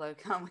as well, though,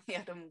 can't we,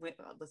 Adam?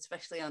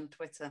 Especially on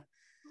Twitter.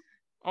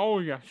 Oh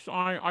yes,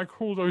 I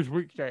call those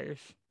weekdays.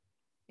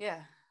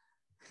 Yeah.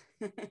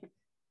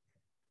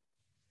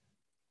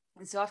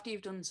 And so after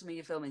you've done some of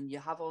your filming, you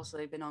have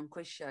also been on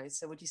quiz shows.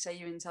 So would you say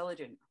you're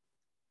intelligent?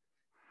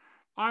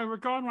 I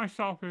regard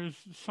myself as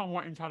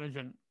somewhat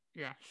intelligent,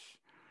 yes.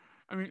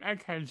 I mean,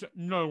 eggheads,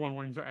 no one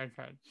wins at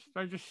eggheads.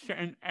 They're just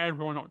setting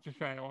everyone up to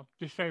fail,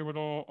 disabled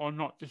or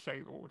not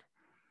disabled.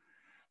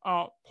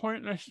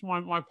 Pointless,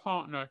 my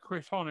partner,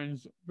 Chris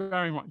Hollins,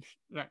 very much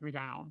let me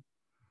down.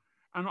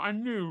 And I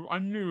knew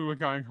we were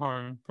going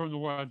home from the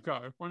word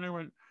go. When they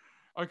went,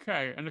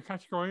 okay, and the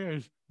category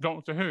is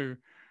Doctor Who,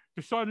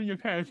 decide on your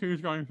pairs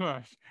who's going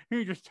first.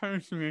 He just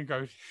turns to me and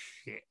goes,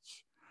 shit.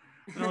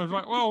 And I was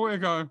like, well,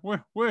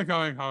 we're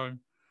going home.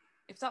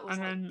 If that was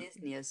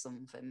Disney or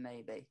something,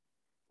 maybe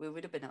we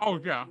would have been. Oh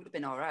yeah, we would have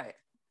been all right.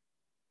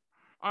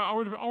 I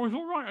was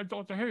all right at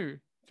Doctor Who,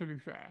 to be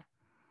fair.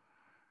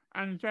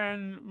 And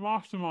then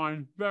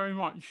Mastermind, very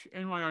much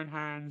in my own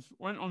hands,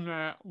 went on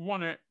there,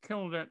 won it,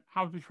 killed it,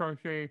 have the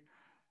trophy,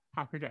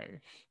 happy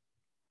days.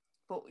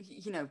 But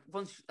you know,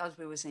 once, as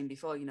we were saying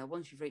before, you know,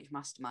 once you've reached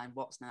mastermind,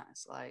 what's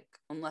next? Like,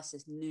 unless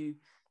this new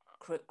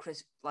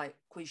quiz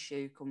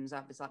show comes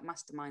out, it's like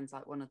mastermind's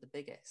like one of the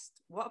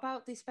biggest. What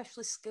about the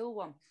specialist skill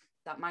one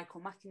that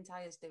Michael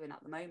McIntyre is doing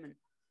at the moment?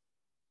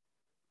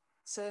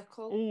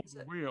 Circle. Oh,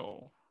 the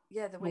wheel.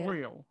 Yeah, the The wheel.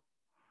 wheel.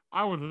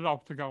 I would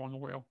love to go on the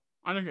wheel.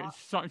 I think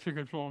it's such a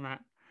good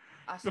format.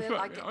 I feel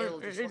I get ill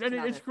just looking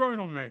at it's it. grown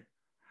on me.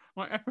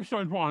 Like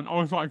episode 1, I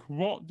was like,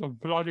 "What the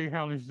bloody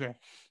hell is this?"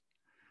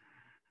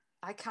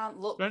 I can't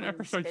look. Then when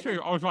episode spinning.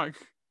 2, I was like,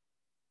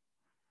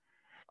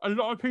 a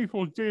lot of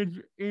people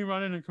did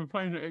email in and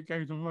complain that it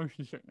gave them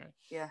motion sickness.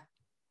 Yeah.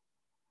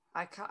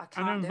 I can't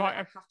then do it. I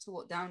have to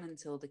look down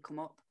until they come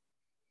up.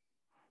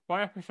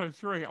 By episode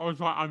 3, I was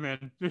like, I'm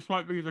in. This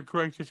might be the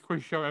greatest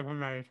quiz show ever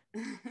made.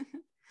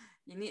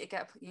 You need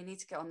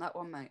to get on that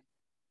one, mate.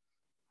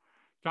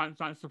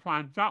 That's the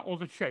plan. That or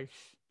the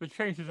chase. The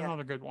chase is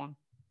another good one.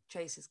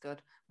 Chase is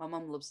good. My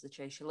mum loves the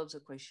chase. She loves the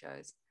quiz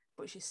shows,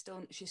 but she's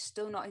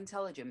still not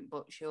intelligent.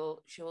 But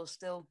she'll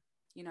still,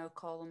 you know,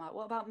 call them out.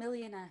 What about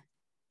Millionaire?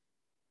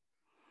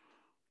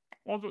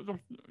 Well, the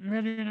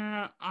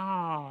Millionaire.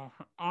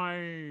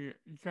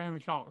 Jeremy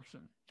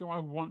Clarkson. Do I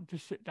want to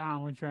sit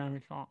down with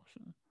Jeremy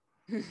Clarkson?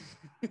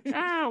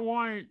 Yeah,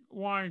 why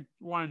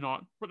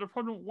not? But the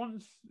problem,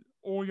 once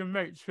all your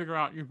mates figure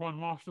out you've won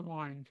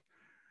Mastermind,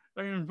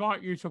 they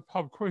invite you to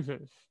pub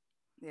quizzes.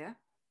 Yeah.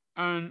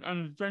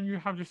 And then you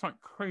have this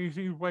like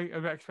crazy weight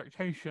of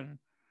expectation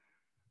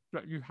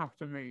that you have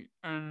to meet,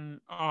 and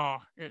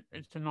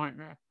it's a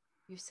nightmare.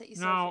 You set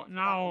yourself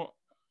now.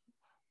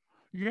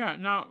 Yeah,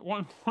 now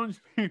once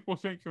people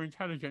think you're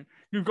intelligent,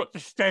 you've got to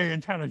stay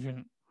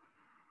intelligent.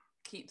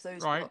 Keep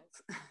those right.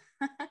 books.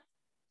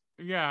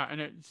 Yeah,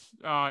 and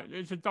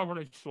it's a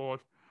double-edged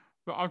sword,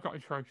 but I've got a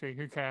trophy.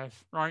 Who cares,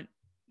 right?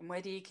 And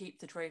where do you keep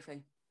the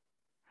trophy?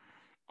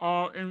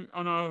 On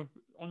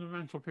the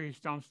mantelpiece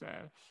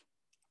downstairs.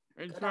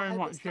 It's very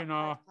much in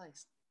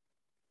place.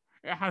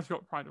 It has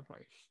got pride of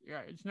place.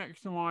 Yeah, it's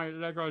next to my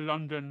Lego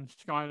London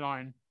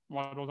Skyline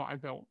model that I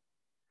built.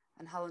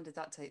 And how long did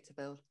that take to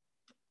build?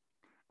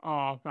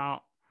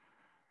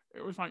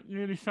 It was like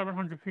nearly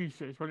 700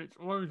 pieces, but it's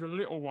loads of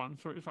little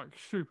ones, so it's like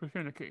super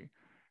finicky.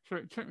 So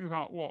it took me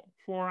about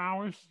 4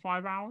 hours,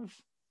 5 hours.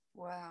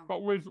 Wow.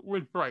 But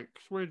with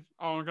breaks,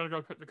 I'm gonna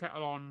go put the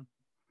kettle on.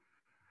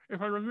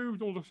 If I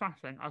removed all the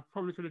faffing, I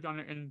probably could have done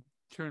it in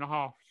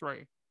 2.5,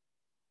 3.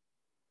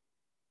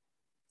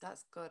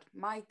 That's good.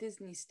 My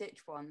Disney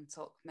Stitch one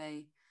took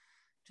me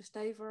just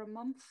over a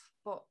month,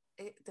 but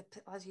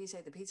as you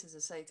say, the pieces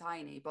are so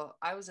tiny. But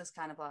I was just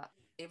kind of like,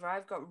 either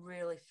I've got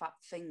really fat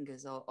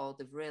fingers, or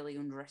they've really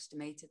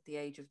underestimated the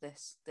age of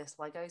this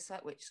Lego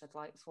set, which said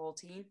like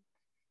 14.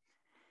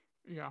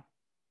 Yeah.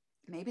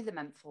 Maybe they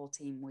meant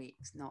 14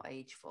 weeks, not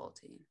age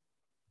 14.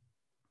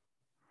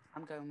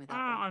 I'm going with that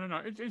one. I don't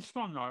know. It's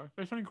fun though.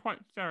 There's something quite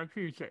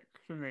therapeutic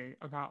for me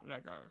about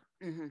Lego.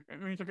 Mm-hmm.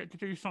 It means I get to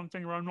do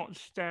something where I'm not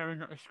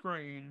staring at a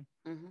screen.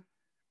 Mm-hmm.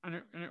 And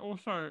it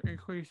also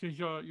increases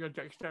your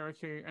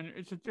dexterity, and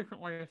it's a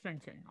different way of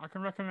thinking. I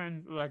can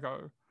recommend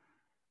Lego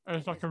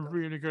as like a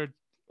really good,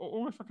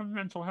 almost like a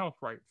mental health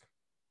break.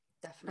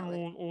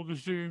 Definitely. All the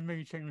Zoom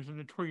meetings and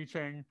the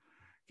tweeting.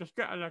 Just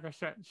get a Lego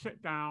set,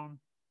 sit down,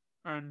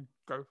 and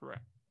go for it.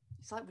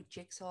 It's like with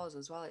jigsaws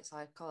as well. It's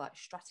like all that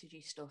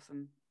strategy stuff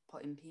and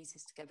putting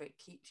pieces together. It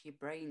keeps your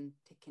brain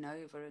ticking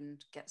over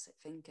and gets it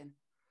thinking.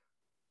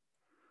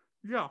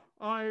 Yeah,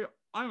 I'm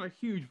a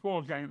huge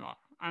board gamer,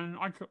 and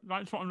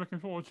that's what I'm looking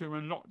forward to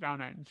when lockdown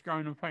ends,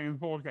 going and playing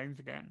board games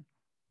again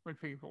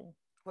with people.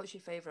 What's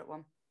your favourite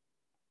one?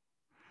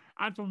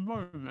 At the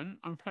moment,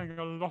 I'm playing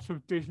a lot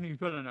of Disney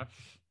Villainous.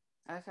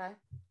 Okay.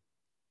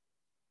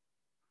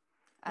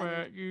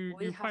 Where you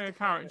play a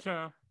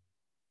character.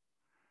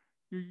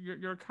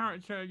 You're a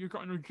character, you've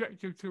got an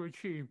objective to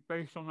achieve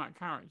based on that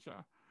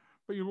character,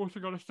 but you've also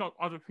got to stop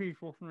other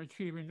people from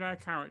achieving their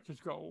character's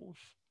goals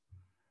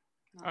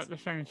at the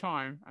same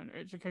time. And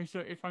it's a case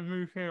that if I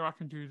move here, I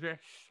can do this,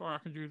 or I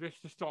can do this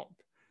to stop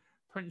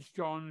Prince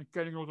John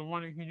getting all the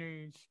money he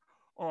needs,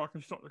 or I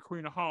can stop the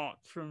Queen of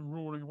Hearts from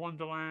ruling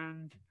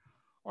Wonderland,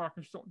 or I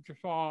can stop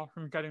Jafar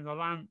from getting the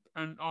lamp.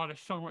 And there's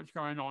so much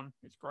going on.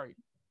 It's great.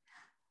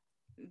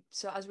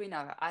 So as we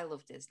know, I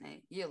love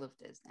Disney. You love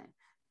Disney.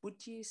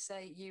 Would you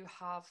say you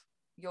have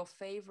your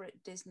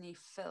favourite Disney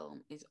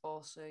film is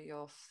also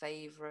your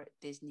favourite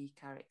Disney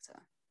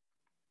character?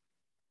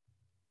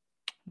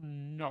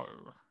 No.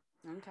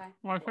 Okay.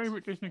 My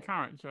favourite Disney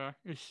character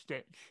is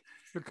Stitch,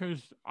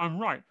 because I'm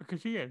right,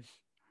 because he is.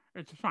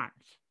 It's a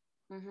fact.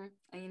 Mm-hmm.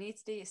 And you need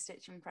to do your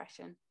Stitch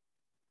impression.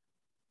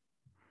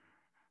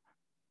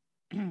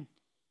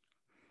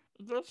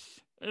 This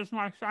is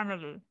my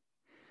family.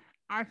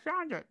 I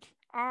found it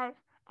all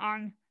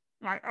on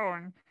my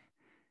own.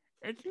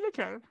 It's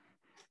little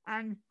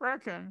and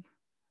broken,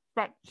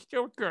 but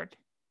still good.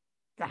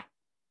 Yeah,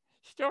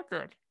 still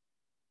good.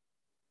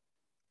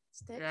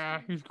 Stitch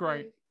he's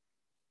great.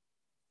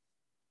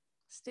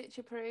 Stitch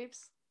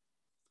approves.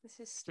 This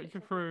is Stitch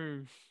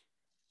approves.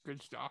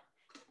 Good stuff.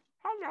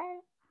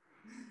 Hello.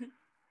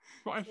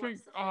 But I So think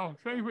what's the favourite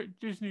film? favorite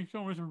Disney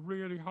film is a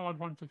really hard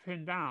one to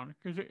pin down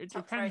because it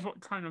Top depends three.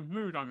 what kind of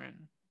mood I'm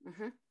in.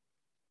 Mm-hmm.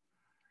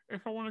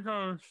 If I want to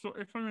go,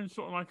 if I'm in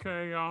sort of like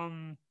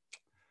a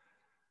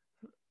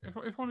if I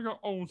want to go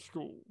old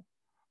school,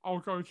 I'll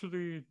go to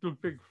the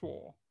big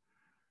four,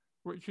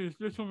 which is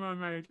Little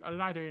Mermaid,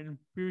 Aladdin,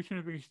 Beauty and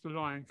the Beast, The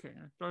Lion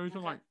King. Those are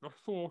Okay. like the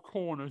four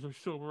corners of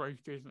Silver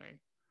Age Disney.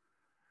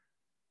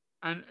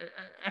 And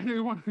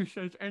anyone who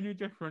says any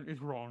different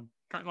is wrong.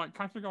 Like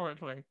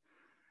categorically,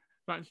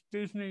 that's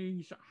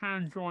Disney's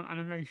hand-drawn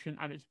animation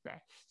at its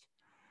best.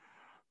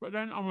 But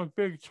then I'm a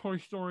big Toy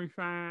Story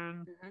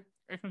fan. Mm-hmm.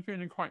 If I'm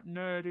feeling quite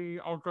nerdy,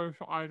 I'll go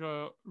for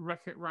either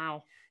Wreck-It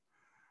Ralph,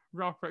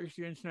 Ralph Breaks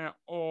the Internet,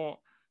 or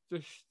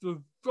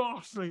the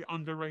vastly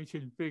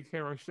underrated Big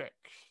Hero 6.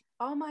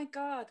 Oh my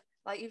God.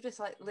 Like you've just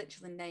like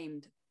literally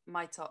named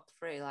my top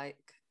three. Like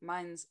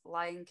mine's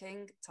Lion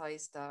King, Toy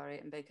Story,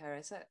 and Big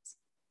Hero 6.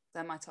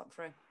 They're my top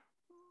three.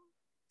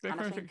 Big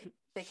And I Hero think 6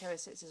 Big Hero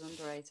 6 is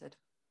underrated.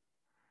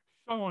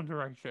 so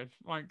underrated.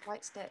 Like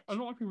Like Stitch. a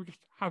lot of people just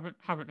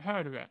haven't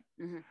heard of it.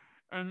 Mm-hmm.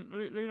 And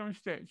Lilo and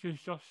Stitch is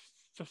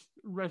just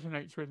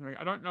resonates with me.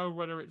 I don't know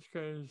whether it's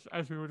because,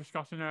 as we were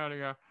discussing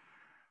earlier,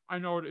 I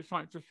know what it's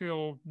like to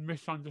feel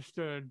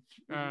misunderstood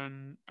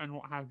and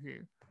what have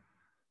you.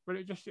 But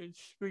it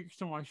speaks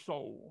to my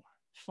soul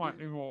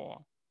slightly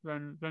more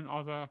than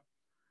other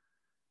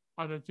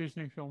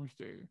Disney films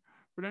do.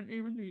 But then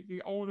even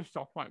the older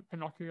stuff like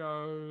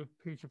Pinocchio,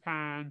 Peter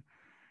Pan,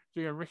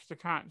 the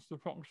Aristocats, the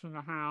Fox and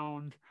the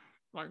Hound,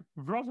 like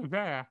Brother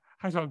Bear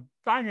has a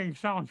banging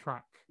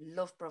soundtrack.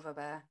 Love Brother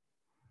Bear.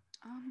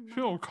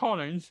 Phil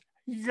Collins,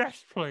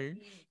 yes please.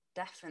 He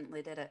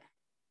definitely did it.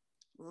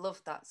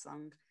 Love that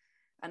song.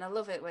 And I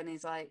love it when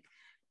he's like,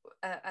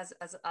 as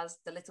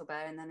the little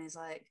bear, and then he's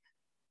like,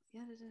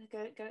 yeah,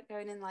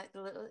 going in like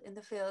in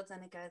the fields,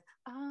 and he goes,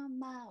 on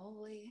my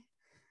way.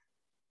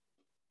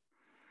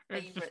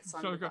 Favorite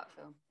song of that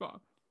film.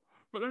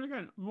 But then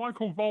again,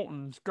 Michael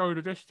Bolton's "Go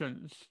the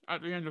Distance"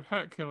 at the end of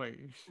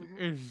Hercules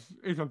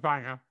is a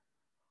banger.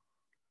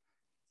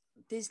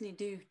 Disney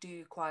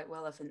do quite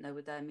well, I think, though,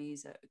 with their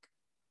music.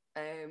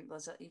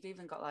 You've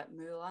even got like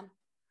Mulan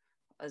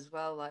as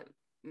well, like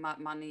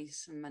my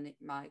niece and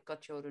my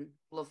godchildren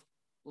love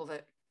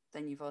it.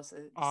 Then you've also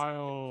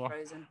I'll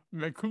Frozen.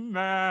 Make a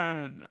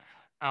man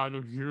out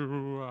of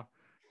you.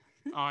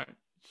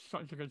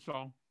 Such a good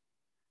song.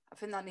 I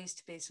think that needs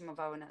to be some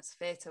of our next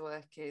theatre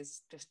work,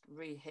 is just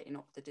re-hitting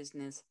up the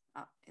Disneys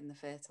in the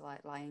theatre,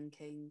 like Lion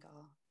King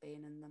or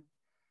being in them.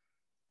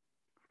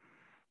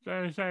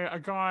 There's a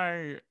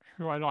guy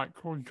who I like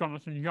called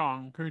Jonathan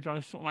Young who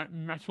does sort of like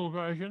metal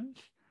versions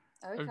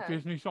of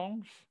Disney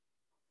songs.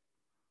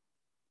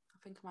 I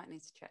think I might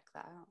need to check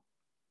that out.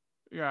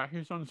 Yeah,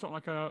 he's done sort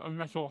of like a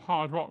metal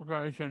hard rock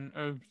version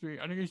of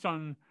I think he's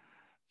done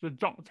the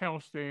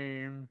DuckTales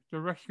theme, the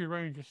Rescue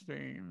Rangers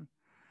theme.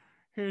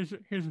 His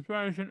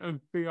version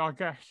of Be Our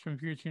Guest from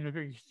Beauty and the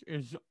Beast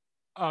is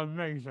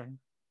amazing.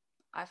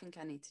 I think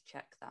I need to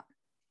check that.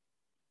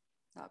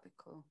 That'd be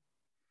cool.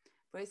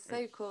 But it's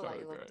so cool that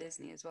you love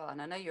Disney as well. And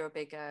I know you're a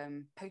big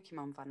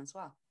Pokemon fan as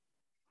well.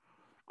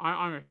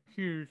 I'm a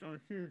huge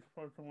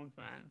Pokemon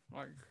fan.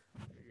 Like,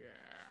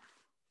 yeah.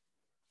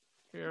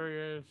 Here he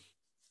is,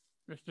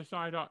 Mr.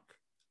 Psyduck.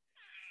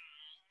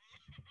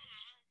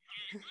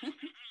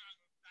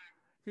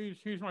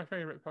 he's my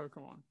favorite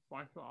Pokemon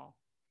by far.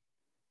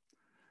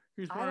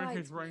 He's wearing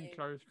his rain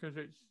clothes because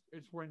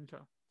it's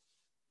winter.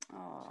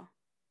 Oh,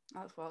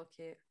 that's well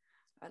cute.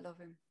 I love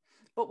him.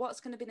 But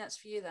what's going to be next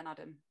for you then,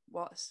 Adam?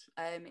 What's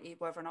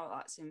whether or not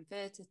that's in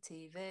theatre,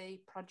 TV,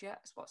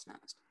 projects? What's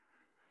next?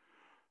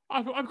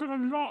 I've got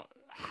a lot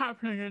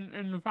happening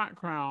in the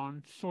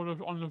background, sort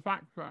of on the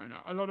back burner.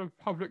 A lot of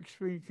public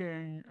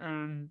speaking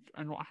and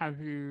what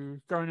have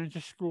you, going into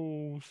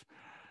schools,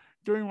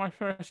 doing my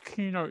first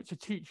keynote to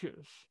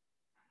teachers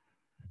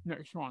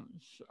next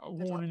month,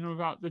 warning them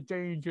about the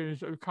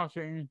dangers of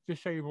cutting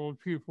disabled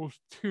pupils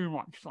too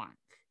much slack.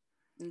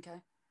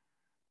 Okay.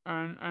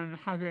 And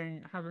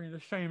having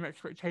the same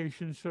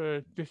expectations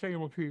for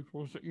disabled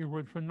pupils that you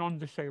would for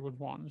non-disabled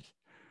ones,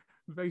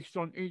 based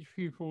on each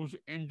pupil's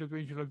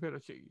individual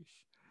abilities.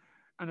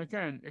 And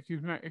again, if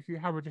you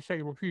have a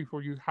disabled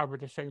pupil, you have a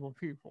disabled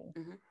pupil.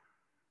 Mm-hmm.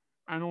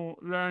 And all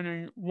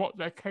learning what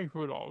they're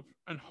capable of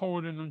and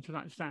holding them to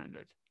that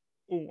standard,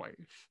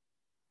 always.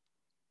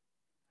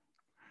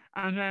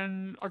 And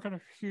then I got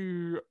a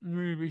few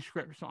movie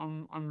scripts that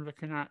I'm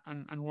looking at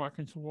and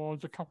working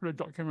towards. A couple of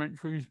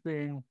documentaries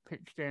being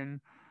pitched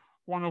in,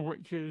 one of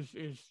which is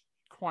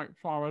quite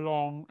far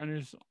along and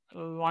is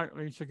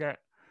likely to get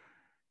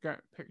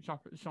picked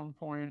up at some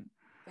point.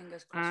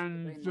 Fingers crossed.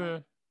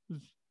 And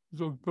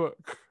the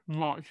book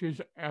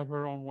marches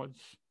ever onwards.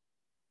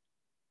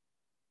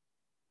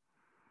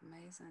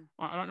 Amazing.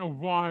 I don't know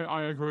why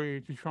I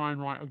agreed to try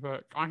and write a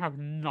book. I have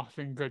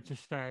nothing good to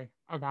say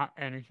about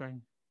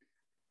anything.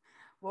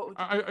 What would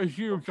you as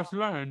you've just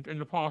learned in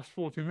the past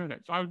 40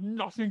 minutes, I have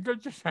nothing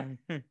good to say.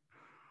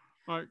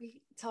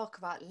 We talk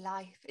about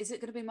life. Is it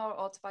going to be more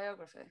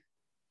autobiography?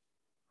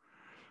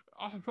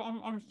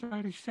 I'm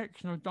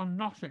 36 and I've done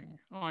nothing.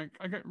 Like,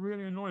 I get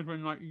really annoyed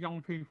when like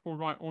young people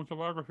write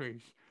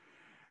autobiographies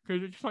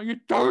because it's just like, you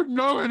don't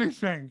know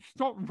anything.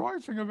 Stop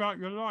writing about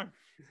your life.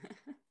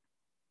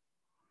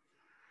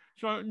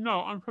 So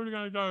no, I'm probably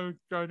going to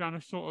go down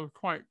a sort of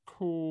quite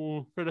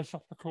cool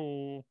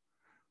philosophical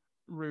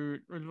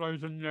route with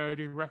loads of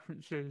nerdy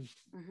references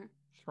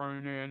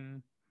thrown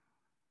in,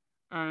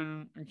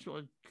 and sort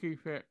of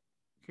keep it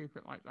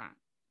like that.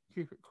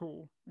 Keep it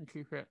cool and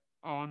keep it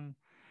on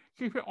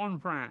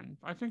brand.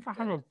 I think I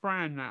have a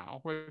brand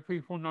now where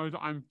people know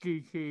that I'm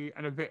geeky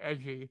and a bit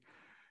edgy,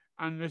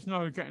 and there's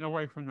no getting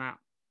away from that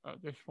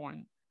at this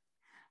point.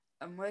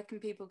 And where can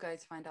people go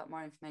to find out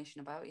more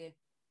information about you?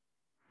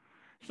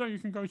 So you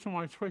can go to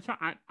my Twitter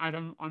at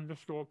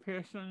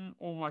Adam_Pearson.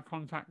 All my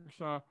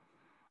contacts are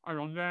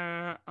on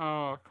there.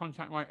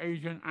 Contact my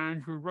agent,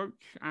 Andrew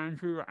Roach,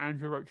 Andrew at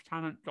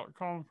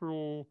andrewroachtalent.com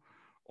for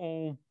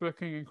all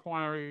booking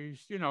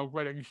inquiries,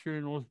 weddings,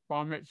 funerals,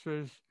 bar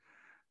mitzvahs,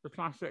 the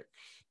classics.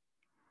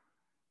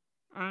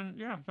 And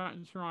yeah,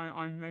 that's where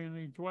I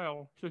mainly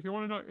dwell. So if you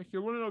want to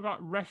know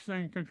about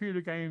wrestling, computer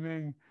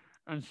gaming,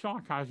 and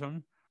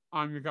sarcasm,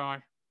 I'm your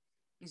guy.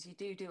 Because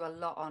you do a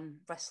lot on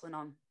wrestling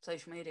on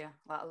social media,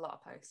 like a lot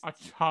of posts. A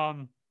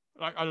ton,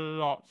 like a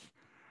lot,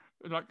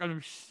 like an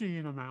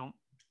obscene amount.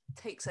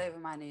 Takes over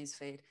my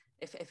newsfeed.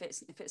 If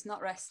it's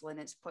not wrestling,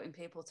 it's putting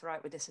people to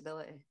right with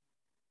disability.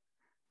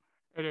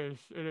 It is.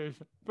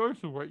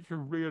 Both of which are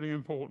really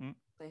important.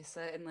 They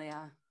certainly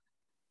are.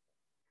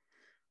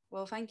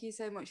 Well, thank you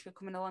so much for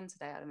coming along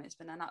today, Adam. It's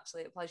been an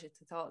absolute pleasure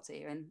to talk to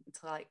you and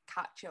to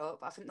catch up.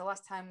 I think the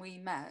last time we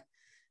met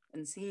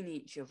and seen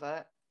each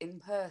other in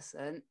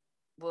person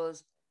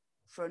was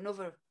for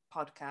another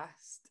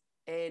podcast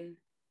in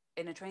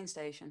a train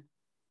station.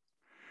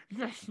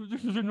 Yes,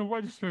 this is in the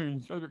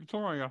Wetherspoons at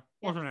Victoria,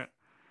 wasn't it?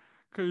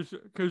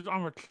 Because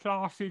I'm a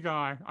classy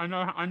guy. I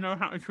know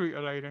how to treat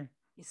a lady.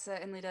 You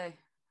certainly do.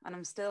 And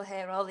I'm still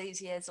here all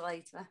these years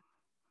later.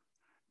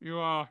 You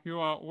are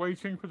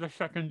waiting for the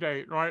second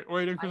date, right?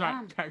 Waiting for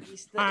that text. You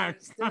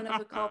still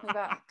never called me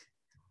back.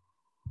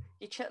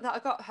 You checked that I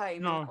got home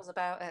and that was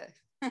about it.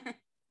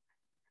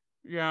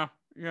 Yeah.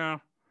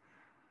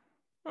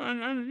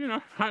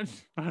 And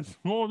that's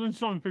more than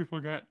some people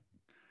get.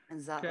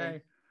 Exactly.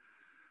 Okay.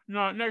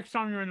 No, next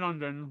time you're in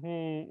London,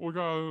 we'll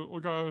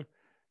go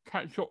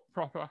catch up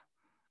proper.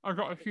 I've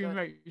got a few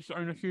mates that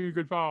own a few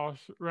good bars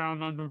around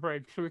London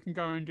Bridge, so we can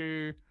go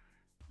do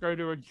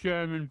a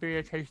German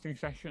beer tasting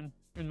session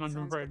in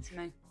London Bridge. Good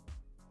to me.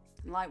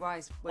 And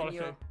likewise, when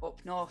you're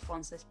up north,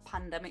 once this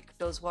pandemic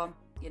does one,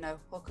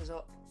 hook us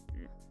up.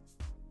 Yeah.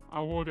 I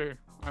will do.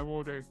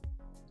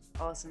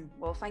 Awesome.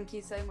 Well, thank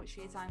you so much for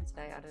your time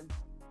today, Adam.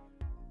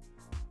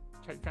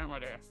 Take care, my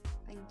dear.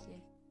 Thank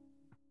you.